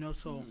 right? You know,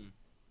 so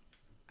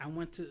I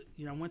went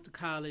to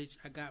college.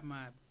 I got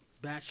my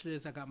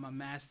bachelor's. I got my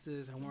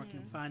master's. I'm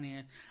working in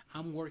finance.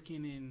 I'm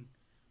working in,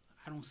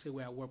 I don't say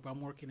where I work, but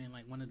I'm working in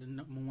like one of the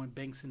number one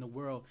banks in the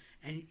world.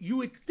 And you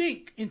would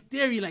think, in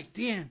theory, like,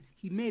 damn,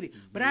 he made it.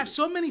 But I have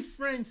so many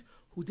friends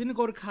who didn't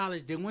go to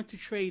college. They went to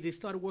trade. They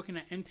started working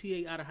at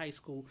MTA out of high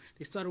school.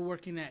 They started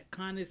working at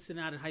Condon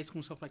out of high school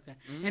and stuff like that.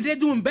 And they're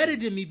doing better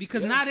than me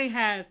because now they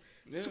have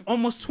Yeah.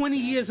 almost 20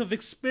 years of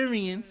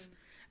experience.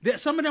 That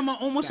some of them are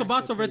almost Stack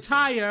about to the paper.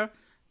 retire.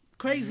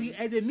 Crazy,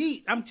 and then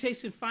me, I'm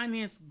chasing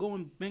finance,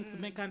 going bank for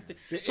bank kind of thing.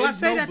 There So I is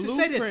say no that to say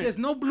that blueprint. there's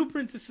no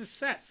blueprint to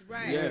success.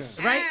 Right. Yes.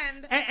 Right,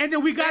 And and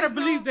then we gotta there's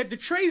believe no- that the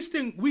trades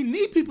thing. We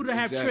need people to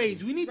have Exactly.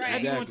 trades. We need Right.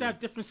 everyone to Exactly. have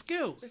different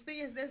skills. the thing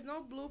is, there's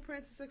no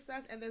blueprint to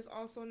success, and there's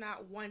also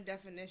not one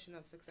definition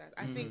of success.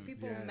 I think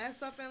people Yes.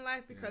 mess up in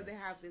life because they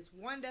have this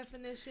one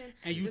definition,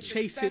 And you the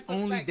chase success it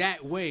looks only like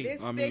that way.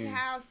 This I big mean-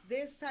 house,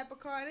 this type of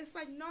car, and it's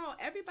like no.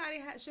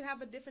 Everybody should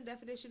have a different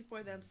definition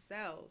for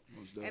themselves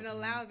Most and definitely.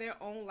 allow their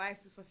own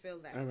life to fulfill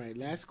that. All right,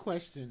 last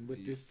question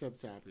with this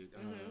subtopic.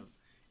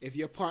 If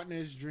your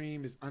partner's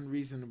dream is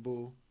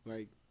unreasonable,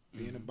 like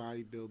being a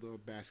bodybuilder or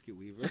basket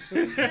weaver,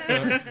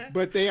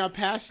 but they are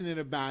passionate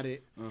about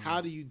it,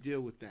 how do you deal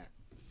with that?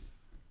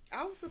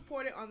 I would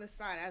support it on the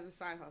side as a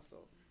side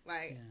hustle.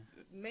 Like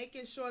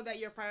making sure that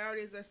your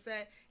priorities are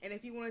set, and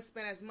if you want to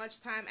spend as much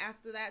time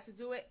after that to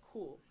do it,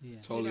 cool. Yeah.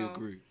 Totally You know,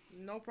 agree.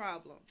 No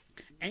problem.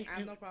 And, I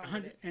have no problem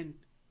with it. And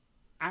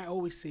I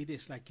always say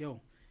this, like, yo,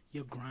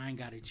 your grind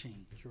got to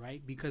change,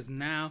 right? Because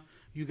now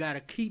you got to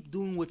keep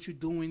doing what you're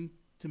doing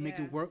to make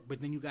Yeah. it work,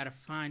 but then you got to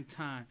find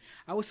time.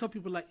 I always tell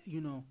people, like,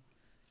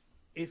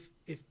 if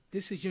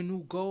this is your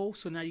new goal,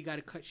 so now you got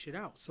to cut shit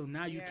out. So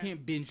now you Yeah.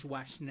 can't binge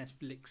watch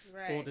Netflix all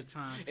Right. the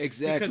time.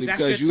 Exactly, that's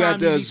because your you have time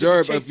to need be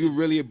observe if chasing. you're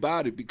really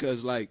about it.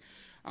 Because, like,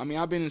 I mean,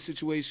 I've been in a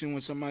situation when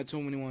somebody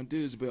told me they want to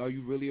do this, but are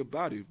you really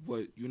about it?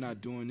 What, you're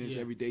not doing this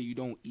Yeah. every day? You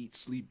don't eat,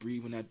 sleep,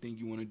 breathe when that thing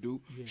you want to do?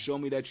 Yeah. Show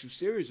me that you're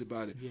serious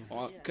about it. Yeah.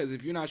 Because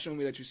if you're not showing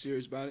me that you're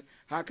serious about it,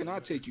 how can I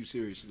take you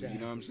seriously? You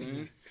know what I'm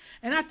saying?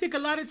 And I think a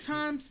lot of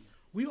times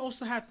we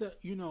also have to,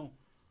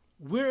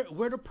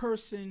 we're the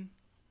person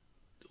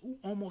who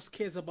almost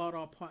cares about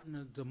our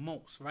partner the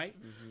most, right?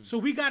 So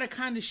we got to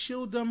kind of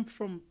shield them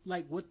from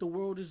like what the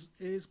world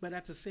is, but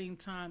at the same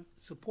time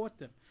support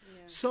them.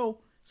 Yeah. So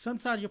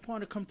sometimes your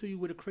partner come to you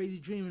with a crazy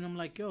dream, and I'm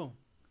like, yo,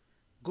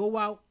 go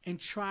out and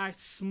try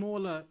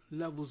smaller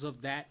levels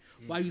of that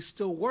while you're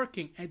still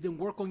working, and then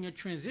work on your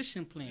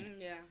transition plan.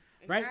 Yeah.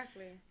 Right?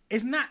 Exactly.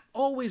 It's not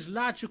always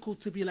logical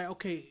to be like,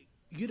 okay,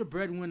 you're the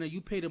breadwinner, you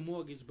pay the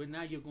mortgage, but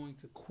now you're going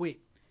to quit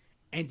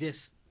and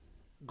just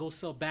go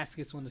sell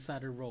baskets on the side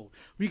of the road.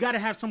 We got to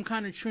have some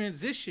kind of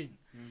transition.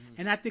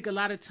 And I think a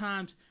lot of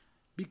times,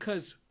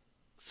 because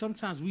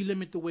sometimes we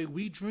limit the way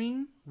we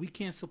dream, we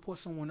can't support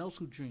someone else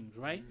who dreams,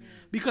 right?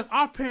 Because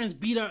our parents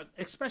beat us,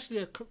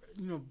 especially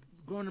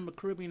growing in a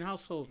Caribbean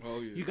household.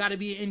 Oh, yeah. You got to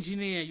be an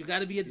engineer, you got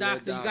to be a Yeah,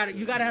 doctor, doctor.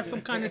 you got to have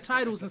some kind of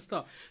titles and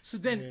stuff. So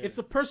then if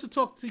the person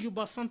talks to you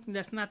about something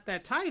that's not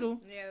that title,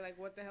 Yeah, like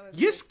what the hell is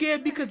you're this?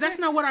 scared because that's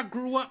not what I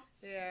grew up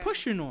Yeah.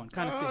 pushing on,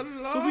 kind of Oh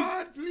thing.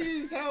 Lord,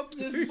 please help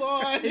this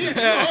boy.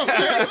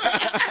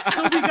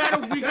 So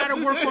we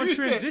gotta work on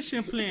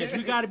transition plans.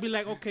 We gotta be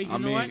like, okay, you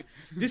know what?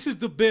 This is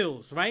the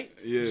bills, right?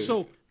 Yeah.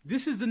 So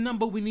this is the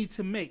number we need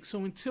to make.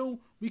 So until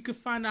we can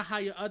find out how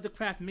your other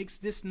craft makes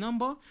this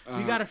number,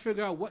 we gotta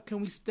figure out what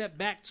can we step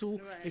back to.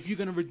 Right. If you're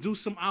gonna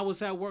reduce some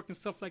hours at work and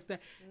stuff like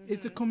that,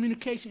 it's the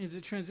communication, it's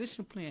the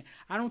transition plan.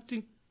 I don't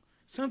think.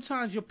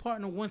 Sometimes your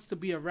partner wants to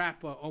be a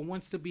rapper or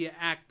wants to be an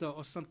actor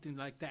or something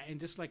like that, and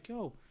just like,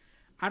 yo,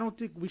 I don't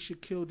think we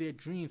should kill their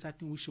dreams. I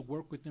think we should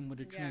work with them with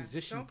a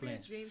transition Don't plan.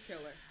 be a dream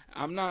killer.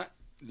 I'm not.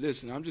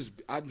 Listen, I'm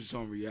just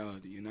on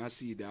reality, and I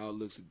see the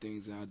outlooks of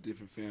things and how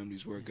different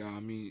families work out.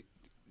 I mean,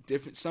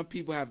 some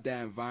people have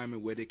that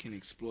environment where they can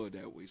explore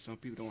that way. Some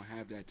people don't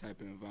have that type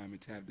of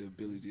environment to have the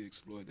ability to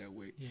explore that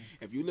way. Yeah.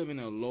 If you live in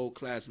a low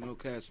class, middle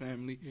class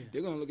family,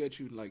 they're gonna look at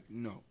you like,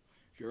 no,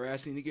 you're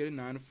asking to get a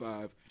 9 to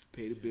 5,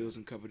 pay the bills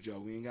and cover the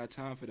job. We ain't got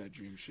time for that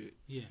dream shit.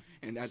 Yeah.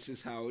 And that's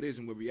just how it is.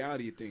 And with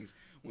reality of things,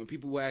 when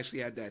people will actually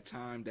have that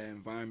time, that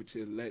environment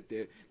to let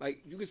their,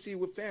 like, you can see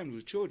with families,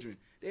 with children,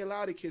 they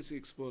allow the kids to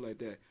explore like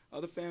that.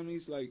 Other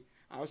families, like,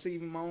 I would say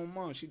even my own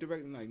mom, she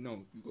directed me like,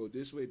 no, you go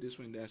this way,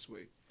 and that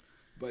way.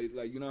 But,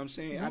 like, you know what I'm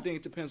saying? I think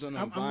it depends on the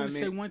I'm going to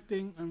environment. say one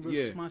thing in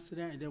Yeah. response to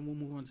that, and then we'll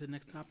move on to the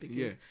next topic.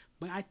 Yeah.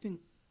 But I think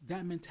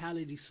that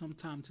mentality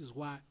sometimes is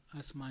why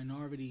us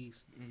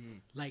minorities,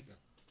 like,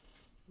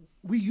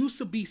 we used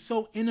to be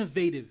so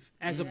innovative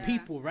as a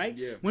people, right?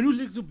 Yeah. When you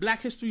look at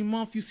Black History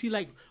Month, you see,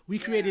 like, we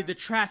created the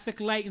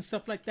traffic light and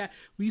stuff like that.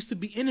 We used to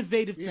be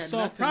innovative We to had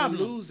solve nothing to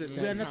problems. lose at We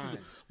that had nothing to-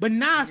 time. But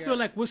now I feel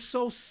like we're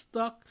so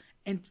stuck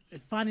in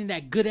finding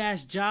that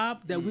good-ass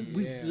job that we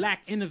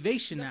lack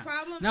innovation The now.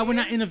 problem Now we're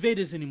not is-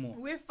 innovators anymore.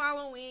 We're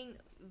following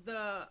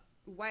the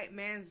white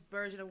man's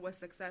version of what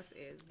success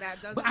is.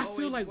 That doesn't But I always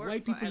feel like work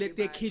white for people let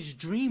their everybody. kids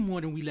dream more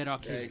than we let our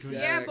kids dream.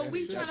 Yeah, but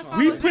we trying to follow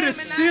We them put a and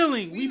not-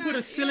 ceiling. We not- put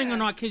a ceiling on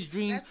yeah. our kids'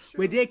 dreams That's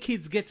where true. their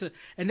kids get to,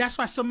 and that's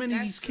why so many of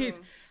That's these kids.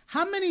 true.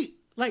 How many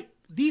like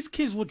these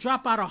kids will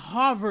drop out of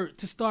Harvard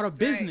to start a Right,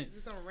 business?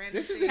 just some random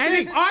This is thing. the And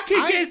thing. if our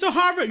kid get into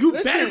Harvard, you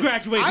better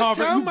graduate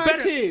Harvard. I tell You my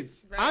better.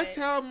 kids. I Right.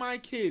 tell my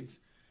kids,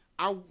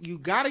 you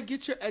got to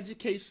get your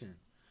education.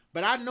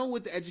 But I know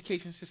what the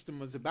education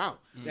system is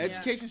about. The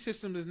education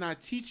system does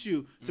not teach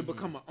you to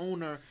become an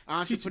owner,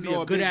 Teach you to be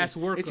entrepreneur, a good-ass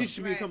business. worker. It teaches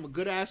you to Right. become a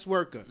good ass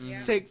worker.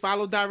 Yeah.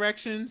 Follow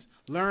directions,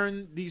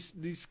 learn these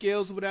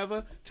skills,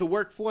 whatever, to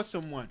work for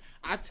someone.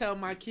 I tell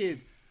my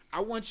kids, I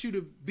want you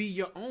to be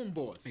your own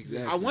boss.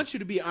 Exactly. I want you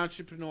to be an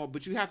entrepreneur,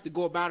 but you have to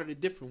go about it a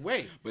different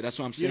way. But that's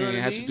what I'm You saying. know what It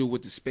I has mean? to do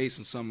with the space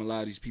and a lot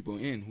of these people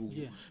in who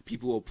Yeah.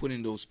 people are put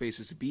in those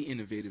spaces to be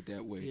innovative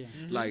that way. Yeah.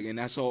 Like, and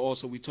that's all.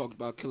 Also, we talked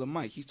about Killer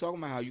Mike. He's talking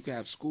about how you can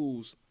have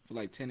schools for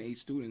like 10 to 8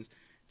 students,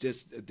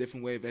 just a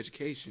different way of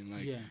education.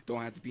 Like, Yeah.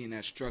 don't have to be in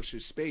that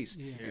structured space.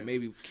 Yeah. And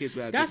maybe kids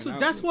will have That's different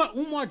that's outlook.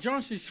 what Umar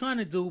Johnson's trying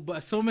to do,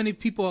 but so many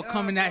people are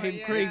coming at boy, him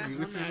yeah. crazy.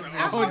 This is I a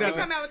hope whole he nother-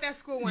 come out with that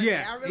school one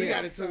Yeah. day. I really We hope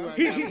gotta so. talk about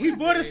He, that he, one he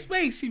bought a day.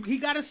 space. He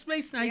got a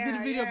space now. He did a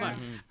Yeah, video yeah. about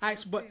it. All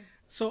right, but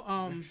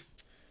so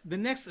the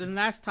next and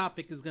last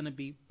topic is gonna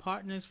be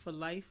partners for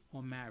life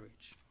or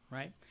marriage,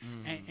 right?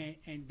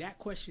 And that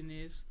question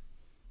is,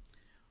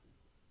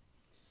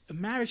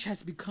 marriage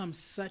has become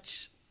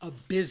such a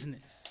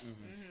business,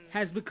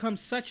 has become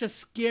such a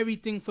scary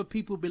thing for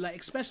people to be like,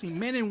 especially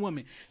men and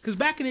women. Because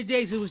back in the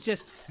days, it was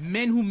just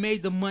men who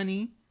made the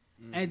money,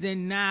 and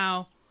then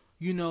now,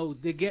 you know,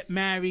 they get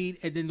married,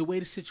 and then the way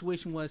the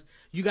situation was,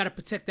 you got to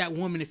protect that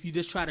woman. If you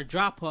just try to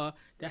drop her,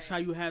 that's how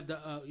you have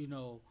the,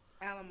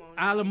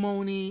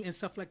 alimony and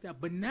stuff like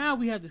that. But now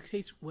we have the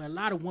case where a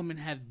lot of women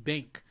have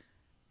bank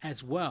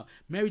as well.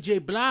 Mary J.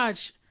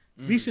 Blige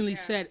recently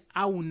said,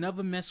 "I will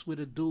never mess with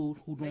a dude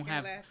who don't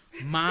have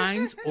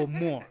mines or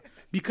more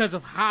because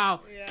of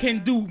how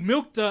can do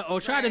milk her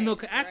or try to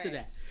milk her after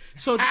that."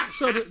 So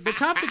the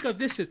topic of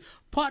this is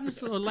partners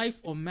for life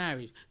or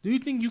marriage. Do you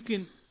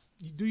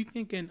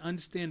think an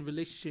understand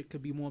relationship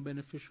could be more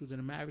beneficial than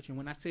a marriage? And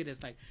when I say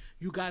this, like,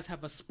 you guys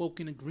have a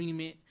spoken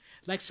agreement.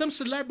 Like some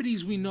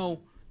celebrities we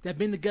know that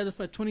been together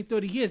for 20,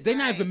 30 years. They're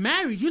not even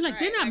married. You're like,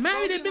 they're not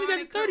married. They've been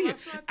together 30 years.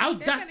 They've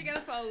been together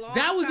for a long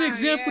that was the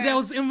example that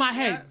was in my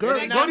head.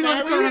 Goldie Hawn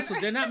and Kurt Russell,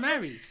 they're not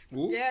married.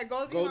 Yeah,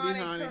 Goldie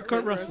Hawn and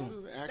Kurt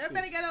Russell. They've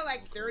been together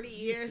like 30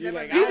 years. You're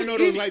like, I don't know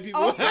those white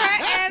people.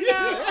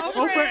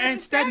 Oprah and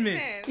Stedman.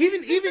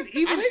 Even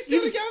Are they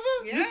still together?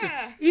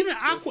 Yeah. Even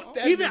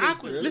Stedman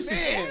Aquaman. Listen,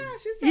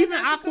 even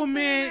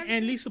Aquaman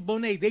and Lisa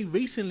Bonet, they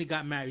recently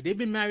got married. They've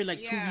been married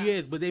like 2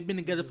 years, but they've been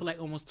together for like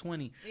almost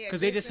 20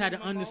 because they just had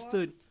an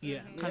understood.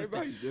 Kind of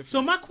thing.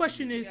 So my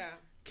question is,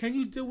 can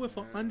you deal with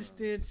an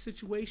understood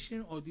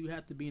situation, or do you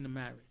have to be in a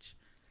marriage?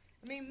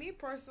 I mean, me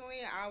personally,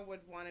 I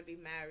would want to be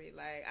married.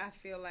 Like, I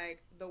feel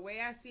like the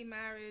way I see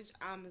marriage,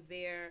 I'm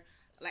there.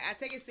 Like, I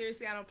take it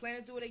seriously. I don't plan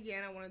to do it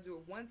again. I want to do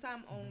it one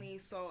time only.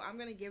 So I'm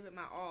going to give it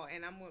my all.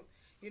 And I'm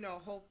going to,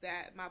 hope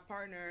that my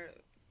partner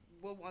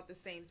will want the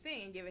same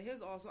thing and give it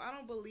his all. So I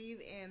don't believe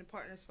in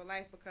partners for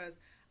life because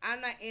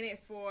I'm not in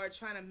it for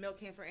trying to milk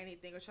him for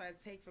anything or try to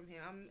take from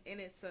him. I'm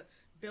in it to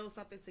build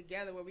something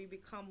together where we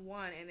become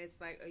one, and it's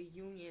like a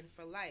union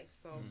for life.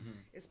 So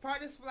it's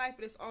partners for life,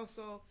 but it's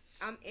also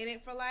I'm in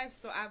it for life,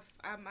 so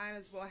I might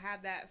as well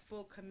have that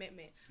full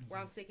commitment where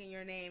I'm taking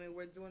your name and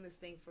we're doing this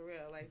thing for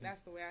real. Like,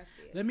 that's the way I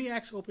see it. Let me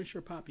ask Open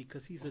Shirt Poppy,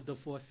 because he's a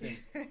divorcee,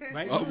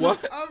 right?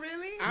 What? Oh,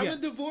 really? I'm a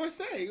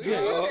divorcee.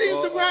 Yeah. You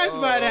seem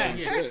surprised by that.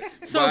 Yeah.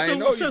 So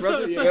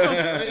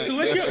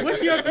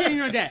what's your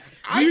opinion on that?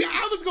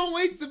 I was gonna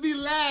wait to be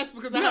last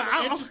because I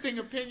have an interesting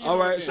opinion. All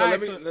right,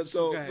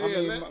 so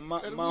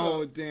my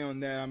whole thing on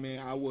that. I mean,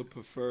 I would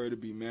prefer to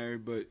be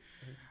married, but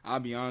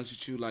I'll be honest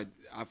with you. Like,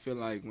 I feel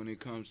like when it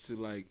comes to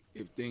like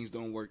if things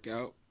don't work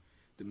out,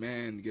 the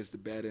man gets the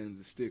bad end of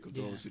the stick of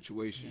the whole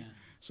situation. Yeah.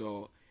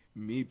 So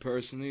me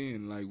personally,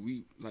 and like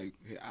we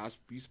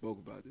spoke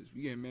about this.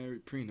 We get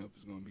married, prenup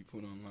is gonna be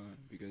put online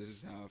because this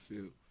is how I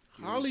feel.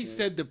 Holly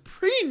said the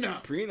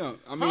prenup. Prenup.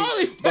 I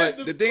mean,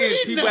 but the thing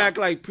is, people act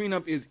like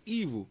prenup is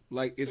evil.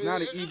 Like, it's not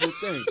an evil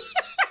thing.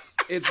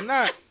 It's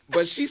not.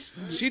 But she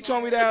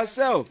told me that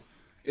herself.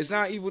 It's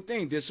not an evil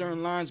thing. There's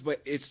certain lines, but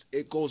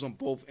it goes on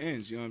both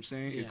ends. You know what I'm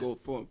saying? Yeah. It goes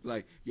for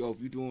like, yo, if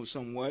you're doing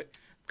somewhat,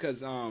 because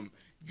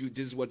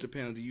this is what the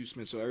penalty you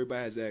spend. So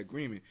everybody has that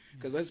agreement.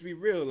 Because let's be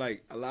real,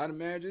 like a lot of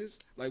marriages,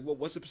 like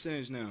what's the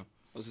percentage now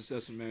of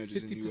successful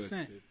marriages 50%. In the U.S.?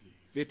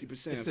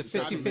 50%. It's a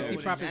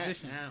 50-50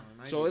 proposition.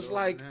 So it's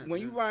like when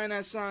you writing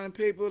that signing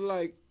paper,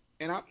 like,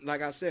 and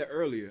like I said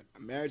earlier,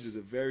 marriage is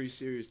a very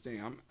serious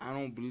thing. I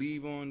don't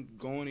believe on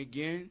going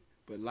again,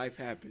 but life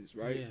happens,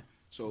 right? Yeah.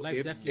 So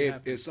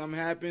if something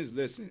happens,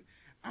 listen,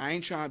 I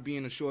ain't trying to be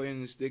in the short end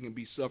of the stick and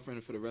be suffering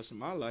for the rest of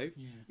my life.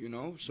 Yeah. You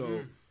know,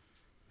 so.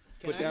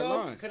 Put that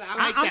line.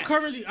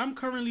 I'm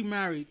currently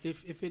married.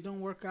 If it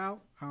don't work out,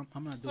 I'm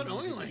not doing it. Hold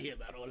on, we want to hear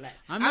about all that.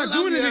 I'm not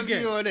doing it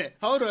again. On that.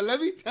 Hold on,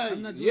 let me tell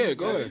you. Yeah,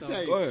 go ahead.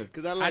 Go ahead.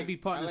 Because I'd be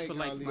partners for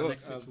life. My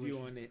next view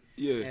on it.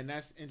 Yeah, and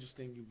that's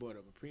interesting. You brought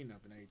up a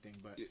prenup and everything,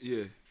 but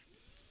yeah,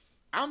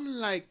 I'm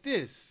like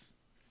this.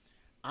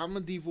 I'm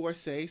a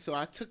divorcee, so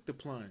I took the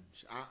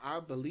plunge.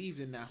 I believed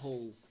in that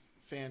whole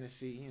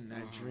fantasy and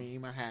that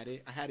dream. I had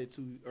it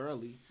too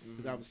early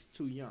because I was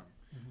too young.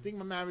 I think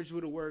my marriage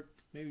would have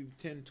worked maybe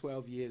 10,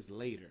 12 years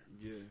later.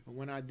 Yeah. But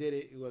when I did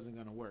it, it wasn't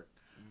going to work.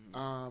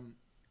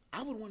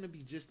 I would want to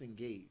be just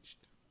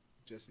engaged.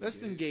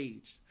 Let's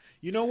engage.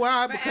 You know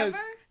why? Because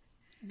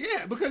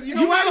because you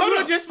know why?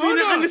 Hold on, just be in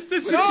an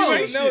understood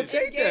situation. No,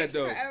 take that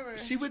though. Forever.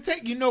 She would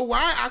take. You know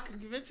why I could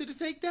convince her to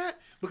take that?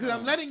 Because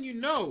I'm letting you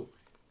know,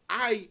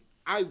 I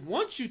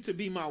want you to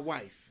be my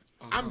wife.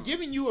 I'm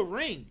giving you a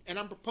ring, and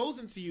I'm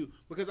proposing to you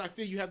because I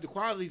feel you have the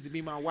qualities to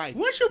be my wife.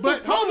 Once you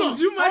propose,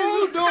 you might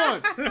hold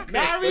on.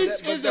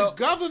 Marriage is a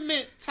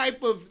government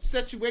type of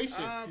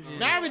situation.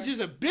 Marriage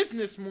is a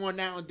business more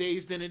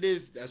nowadays than it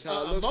is that's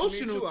how an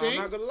emotional thing.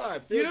 I'm not gonna lie.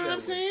 You know what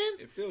I'm saying?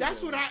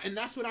 That's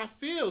what I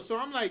feel. So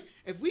I'm like,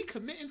 if we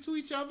committing to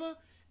each other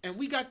and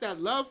we got that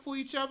love for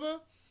each other,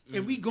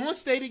 and we gonna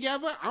stay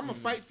together, I'm gonna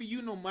fight for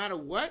you no matter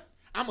what.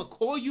 I'm gonna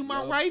call you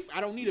my wife.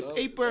 I don't need a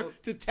paper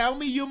to tell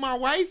me you're my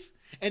wife.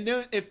 And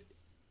then if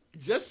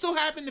just so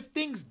happen if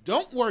things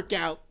don't work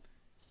out,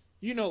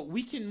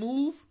 we can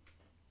move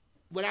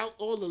without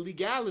all the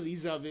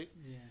legalities of it.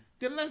 Yeah.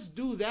 Then let's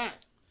do that.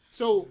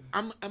 So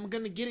I'm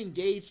gonna get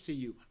engaged to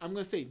you. I'm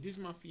gonna say this is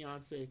my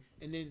fiance,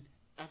 and then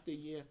after a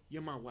year,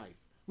 you're my wife.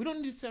 We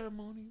don't need a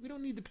ceremony. We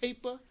don't need the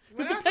paper.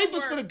 Because the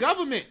paper's for the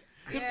government.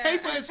 The Yeah.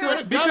 paper is for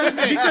the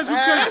government. because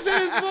That's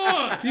what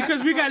it's for.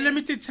 because we got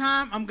limited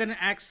time, I'm gonna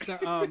ask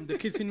the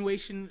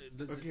continuation.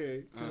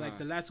 Okay. Like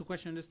the last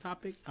question on this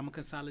topic, I'm gonna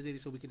consolidate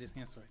it so we can just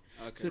answer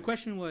it. Okay. So the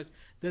question was: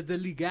 does the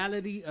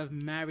legality of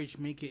marriage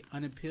make it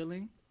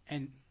unappealing?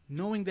 And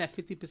knowing that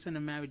 50%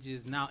 of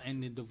marriages now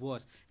end in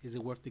divorce, is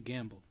it worth the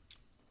gamble?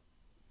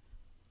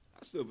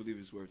 I still believe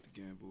it's worth the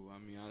gamble. I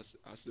mean,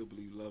 I still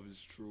believe love is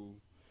true,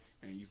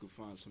 and you can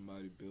find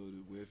somebody to build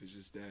it with. It's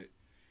just that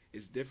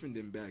it's different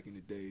than back in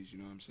the days. You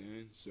know what I'm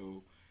saying?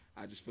 So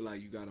I just feel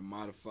like you got to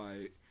modify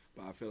it,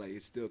 but I feel like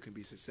it still can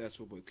be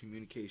successful. But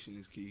communication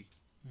is key.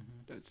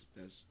 Mm-hmm.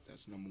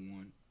 That's number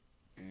one,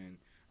 and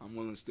I'm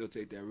willing to still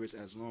take that risk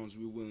as long as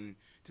we're willing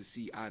to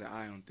see eye to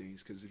eye on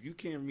things. Because if you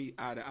can't meet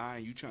eye to eye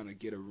and you trying to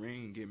get a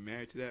ring and get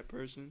married to that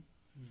person,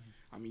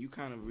 I mean, you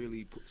kind of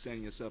really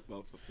setting yourself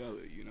up for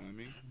failure. You know what I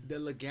mean?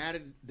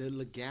 The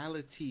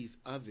legalities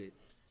of it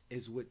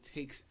is what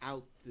takes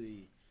out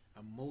the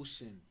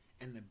emotion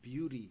and the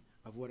beauty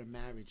of what a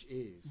marriage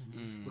is.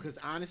 Mm. Because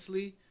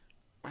honestly,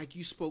 like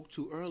you spoke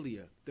to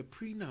earlier, the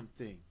prenup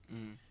thing.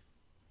 Mm.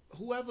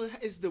 Whoever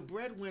is the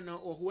breadwinner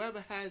or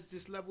whoever has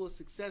this level of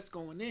success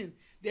going in,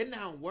 they're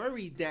not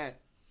worried that,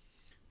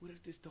 what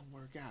if this don't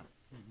work out?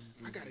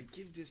 I got to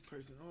give this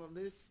person all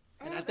this.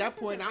 And at that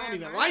point, I don't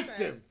even like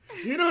them.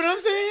 You know what I'm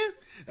saying?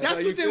 That's how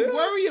what you they're feel?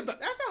 worried about.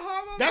 That's a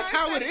horrible. That's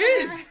how it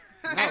mindset. is.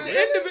 At the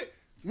end of it,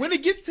 when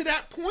it gets to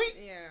that point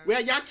Yeah.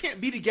 where y'all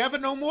can't be together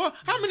no more,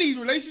 how many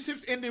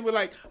relationships ended with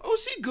like, oh,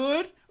 she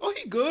good, oh,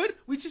 he good,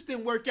 we just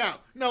didn't work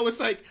out. No, it's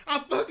like, I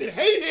fucking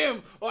hate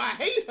him or I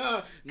hate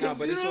her. Nah,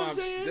 but you that's know what what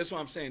I'm saying? that's what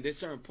I'm saying. There's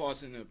certain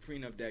parts in the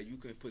prenup that you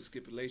can put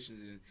stipulations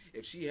in.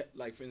 If she,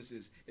 like for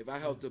instance, if I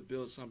helped her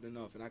build something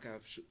up and I got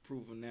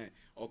proof on that,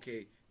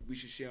 okay, we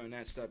should share on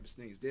that type of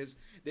things. There's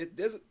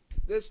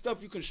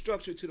stuff you can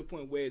structure to the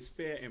point where it's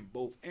fair in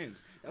both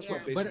ends. That's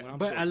what basically what I'm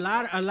But talking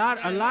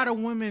a lot of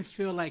women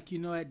feel like, you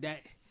know,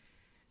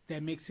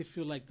 that makes it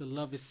feel like the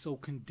love is so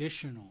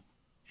conditional,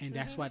 and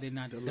that's why they're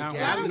not down A lot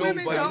with of it. know,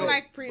 women but- don't no,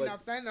 like but-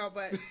 prenups. I know,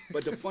 but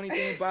But the funny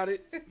thing about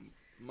it,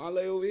 my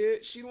lady over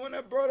here, she the one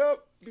that brought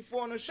up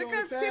before on the show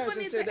because in the past people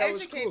and need said to that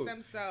was educate cool.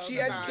 themselves. She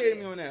about educated it.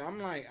 me on that. I'm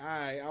like, all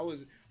right,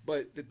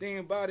 but the thing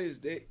about it is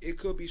that it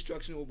could be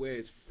structured where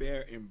it's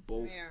fair in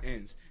both Yeah.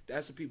 ends.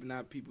 That's what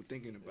people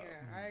thinking about.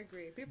 Yeah, I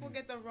agree. People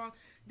get the wrong.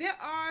 There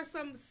are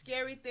some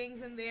scary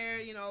things in there,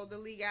 you know, the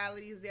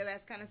legalities there.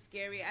 That's kind of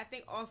scary. I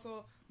think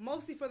also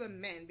mostly for the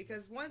men,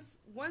 because once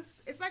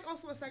it's like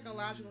also a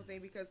psychological thing,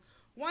 because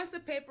once the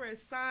paper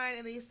is signed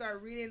and then you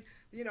start reading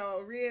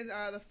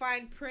the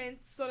fine print,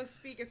 so to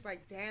speak, it's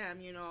like, damn,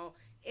 you know,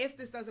 if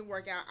this doesn't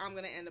work out, I'm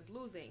gonna end up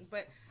losing.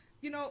 But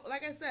you know,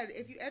 like I said,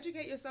 if you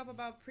educate yourself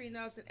about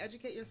prenups and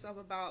educate yourself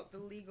about the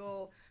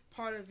legal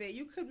part of it,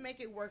 you could make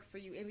it work for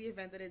you in the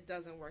event that it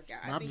doesn't work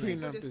out. My I think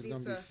people prenup just is need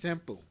going to to. be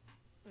simple.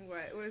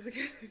 What is it?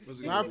 What's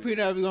it My gonna be?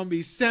 prenup is going to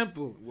be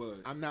simple.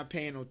 What? I'm not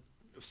paying no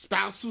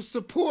spousal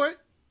support.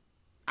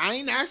 I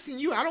ain't asking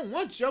you. I don't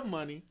want your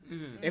money.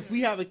 Mhm. If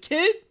we have a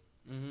kid,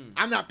 Mhm.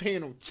 I'm not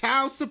paying no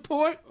child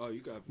support. Oh,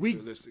 you got to We- be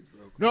realistic,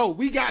 bro. No,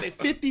 we got it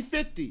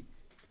 50-50.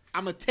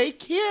 I'm going to take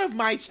care of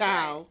my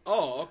child.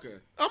 Oh, okay.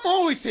 I'm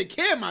always take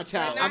care of my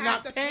child. But not I'm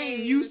have not to paying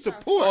pay you the child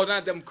support. Oh,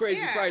 not them crazy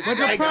Yeah. prices. But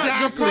the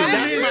Exactly. problem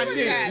That's is my with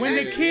thing. that. when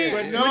the But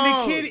kid no.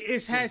 when the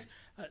kid has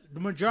the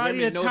majority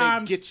Women of know the they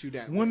times get you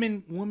that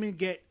way. women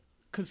get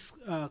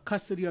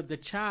custody of the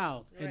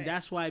child, and Right.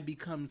 that's why it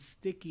becomes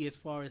sticky as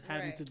far as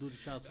having Right. to do the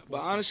child support.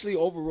 But honestly,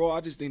 overall,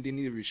 I just think they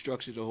need to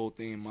restructure the whole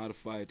thing and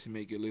modify it to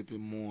make it a little bit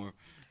more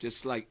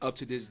just like up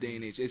to this day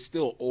and age. It's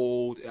still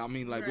old. I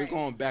mean, like we're Right.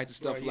 going back to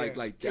stuff Well, yeah.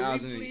 like Can we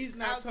thousand. please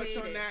not touch on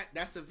Outdated. that?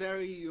 That's a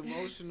very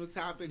emotional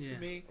topic Yeah. for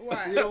me.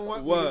 What? You don't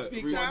want me What? to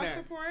speak Child on that.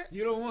 support?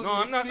 You don't want No, me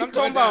to I'm not. speak I'm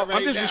talking on about. that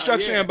I'm right just now.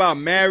 restructuring Yeah. about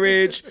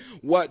marriage,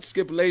 what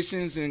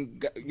stipulations,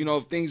 and you know,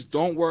 if things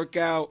don't work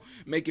out,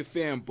 make it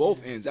fair in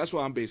both ends. That's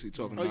what I'm basically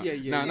talking Oh, about. yeah,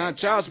 yeah, Nah, yeah. not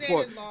child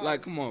support. Outdated laws.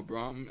 Like, come on,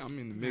 bro. I'm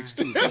in the mix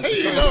too. you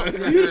know what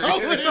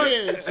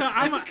it is. So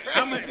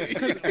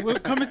because we're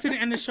coming to the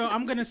end of the show,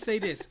 I'm gonna say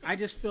this. I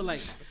just feel like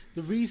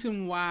the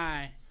reason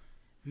why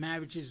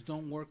marriages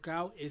don't work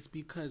out is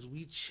because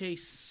we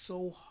chase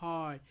so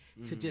hard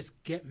to just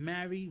get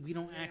married. We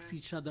don't ask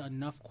each other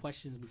enough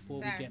questions before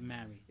we get Facts.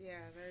 married. Yeah,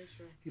 very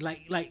true.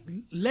 Like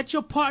let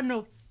your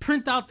partner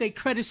print out their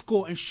credit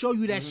score and show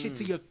you that shit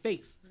to your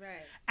face.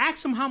 Right.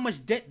 Ask them how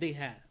much debt they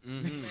have.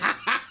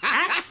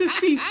 Ask to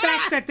see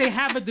facts that they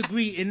have a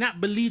degree and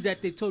not believe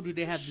that they told you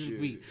they have the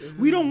degree.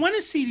 We don't want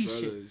to see these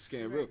Brother, shit. it's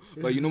getting real.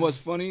 But you know what's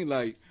funny?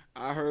 Like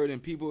I heard in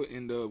people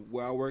in the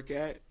where I work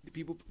at,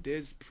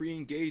 there's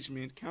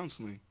pre-engagement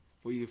counseling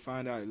where you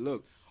find out,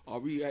 look, are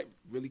we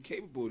really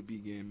capable to be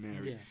getting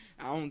married?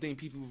 Yeah. I don't think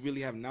people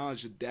really have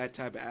knowledge of that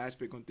type of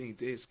aspect on things.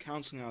 There's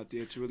counseling out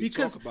there to really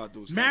Because talk about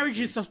those type of marriage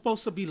is things.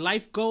 supposed to be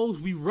life goals.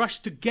 We rush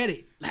to get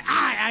it. Like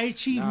I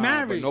achieved Nah,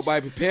 marriage. but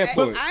nobody prepared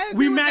for it. I agree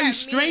We with marry that meme.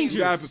 strangers. You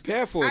gotta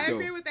prepare for it I though.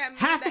 agree with that. meme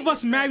Half that of you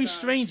us said, marry though.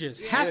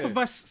 strangers. Yeah. Half Yeah. of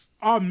us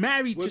are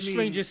married What to meme?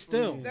 strangers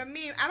still. The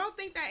meme. I don't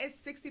think that it's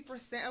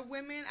 60% of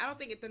women. I don't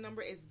think the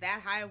number is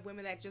that high of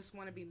women that just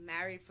want to be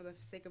married for the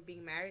sake of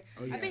being married.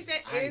 Oh, I think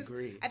yes, that is.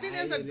 agree. I think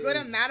there's a It good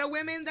is. amount of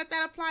women that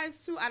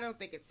applies to. I don't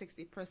think it's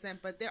 60%,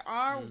 but there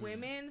are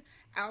women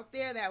out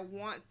there that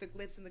want the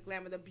glitz and the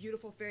glamour, the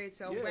beautiful fairy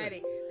tale Yeah.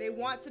 wedding. They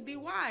want to be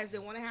wives. They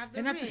want to have the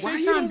And at the ring. Why same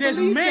you time, don't there's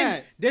believe men.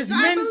 that? There's No,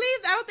 I men. believe.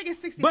 I don't think it's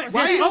 60%. But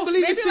why you don't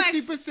believe Maybe it's like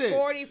 60%?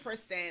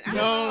 40%. I don't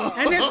No. know.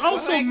 And there's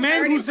also Like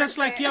men who's just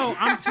like, 30%. yo,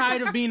 I'm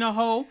tired of being a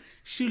hoe.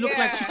 She look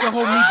like she Yeah. can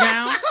hold me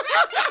down.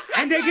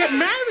 And they get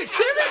married.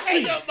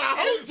 Seriously.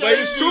 But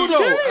it's true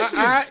though.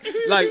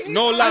 Seriously. Like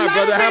no A lie, lot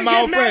brother. of I have men my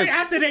get own married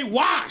friends. after they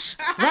wash,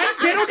 right?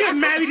 They don't get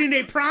married in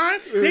their prime.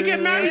 They get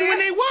married when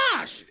they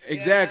wash.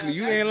 Exactly.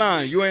 You ain't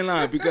lying. You ain't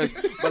lying because,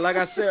 but like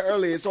I said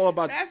earlier, it's all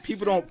about That's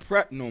people true. don't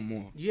prep no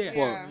more. Yeah. For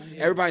Yeah.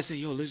 everybody say,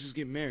 yo, let's just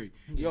get married.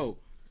 Yo,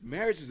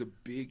 marriage is a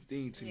big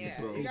thing to me, Yeah,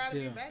 bro. you gotta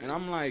be Yeah. ready. And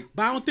I'm like,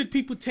 But I don't think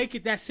people take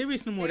it that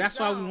serious no more. They That's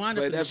why we don't. wind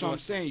up. but in that's what I'm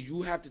divorce. saying.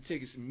 You have to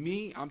take it.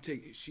 Me, I'm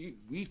taking.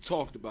 We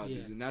talked about Yeah.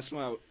 this, and that's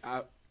why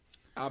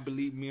I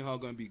believe me and her are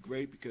gonna be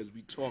great because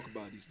we talk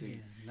about these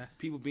things. Yeah.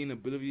 People being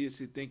oblivious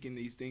to thinking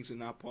these things are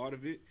not part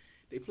of it,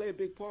 they play a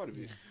big part of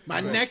it.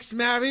 My So- next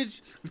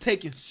marriage, I'm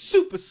taking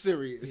super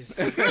serious.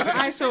 All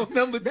right, so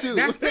Number two.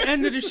 That's the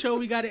end of the show.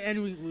 We got to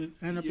end. We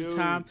end up Yo. the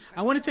time.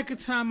 I want to take a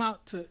time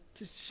out to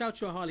shout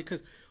you out, Harley,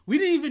 because we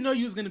didn't even know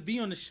you was gonna be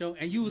on the show,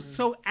 and you was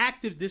so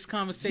active. This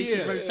conversation,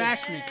 Yeah. very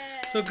passionate.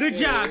 So good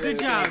job, good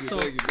job. Thank you, So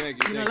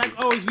thank you, know, thank like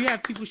you. always, we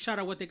have people shout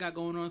out what they got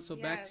going on. So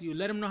back Yes. to you.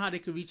 Let them know how they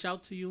can reach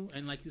out to you,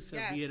 and like you said,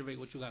 Yes. reiterate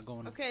what you got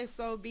going on. Okay,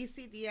 so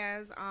BC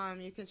Diaz,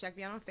 you can check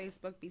me out on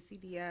Facebook, BC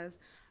Diaz.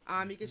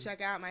 You can check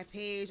out my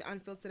page,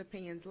 Unfiltered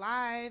Opinions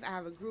Live. I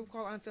have a group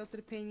called Unfiltered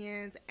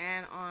Opinions,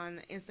 and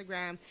on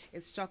Instagram,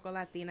 it's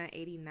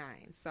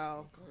Chocolatina89.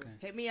 So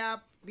hit me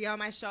up, be on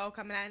my show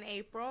coming out in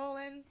April,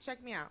 and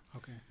check me out.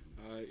 Okay.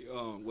 All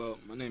right. Well,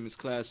 my name is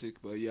Classic,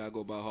 but yeah, I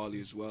go by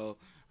Harley as well.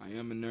 I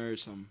am a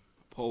nurse. I'm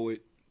a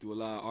poet. Do a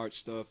lot of art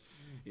stuff.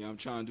 Yeah, I'm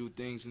trying to do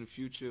things in the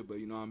future, but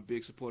I'm a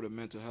big supporter of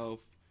mental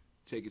health.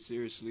 Take it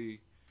seriously.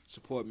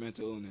 Support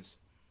mental illness.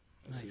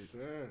 That's Yes, it.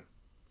 sir.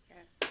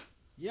 Yes.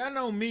 Y'all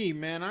know me,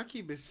 man. I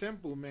keep it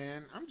simple,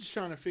 man. I'm just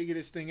trying to figure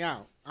this thing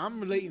out.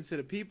 I'm relating to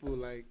the people.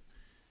 Like,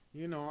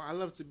 I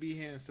love to be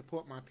here and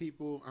support my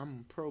people.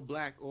 I'm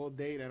pro-black all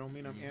day. That don't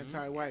mean I'm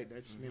anti-white.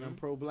 That just mean I'm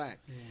pro-black.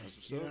 That's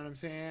what's You know up. what I'm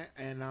saying?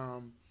 And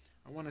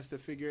I want us to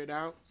figure it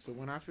out. So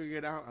when I figure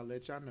it out, I'll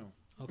let y'all know.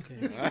 Okay.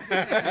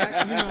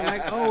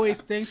 Like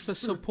always, thanks for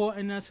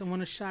supporting us. I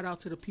want to shout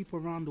out to the people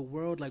around the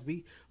world. Like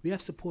we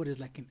have supporters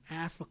like in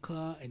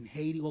Africa and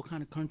Haiti, all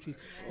kind of countries.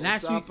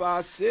 Last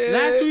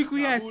week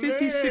we had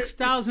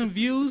 56,000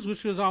 views,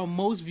 which was our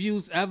most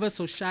views ever.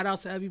 So shout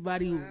out to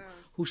everybody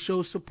who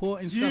shows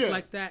support and stuff Yeah.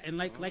 like that. And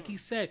like he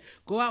said,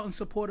 go out and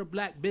support a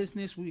black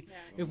business.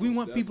 If we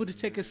want people to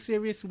take us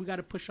serious, we got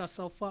to push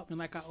ourselves up. And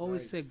like I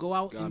always said, go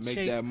out Gotta and make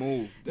chase that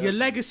move. your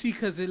leessity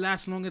because it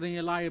lasts longer than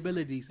your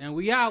liabilities. And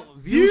we out.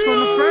 Views from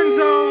the friend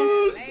zone.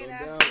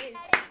 Later.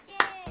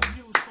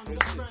 Views from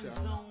the friend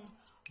zone.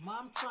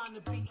 I'm trying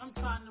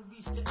to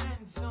reach the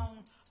end zone.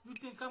 You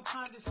think I'm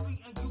kinda sweet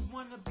and you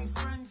wanna be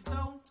friends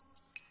though?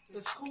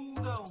 It's cool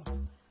though.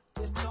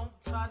 Just don't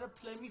try to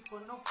play me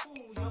for no fool,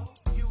 yo.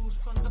 Views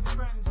from the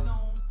friend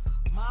zone.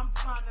 I'm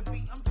trying to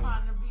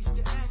reach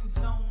the end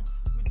zone.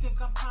 You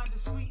think I'm kinda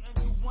sweet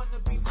and you wanna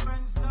be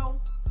friends though?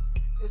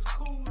 It's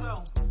cool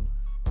though.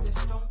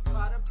 Just don't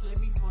try to play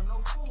me for no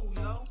fool,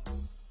 yo.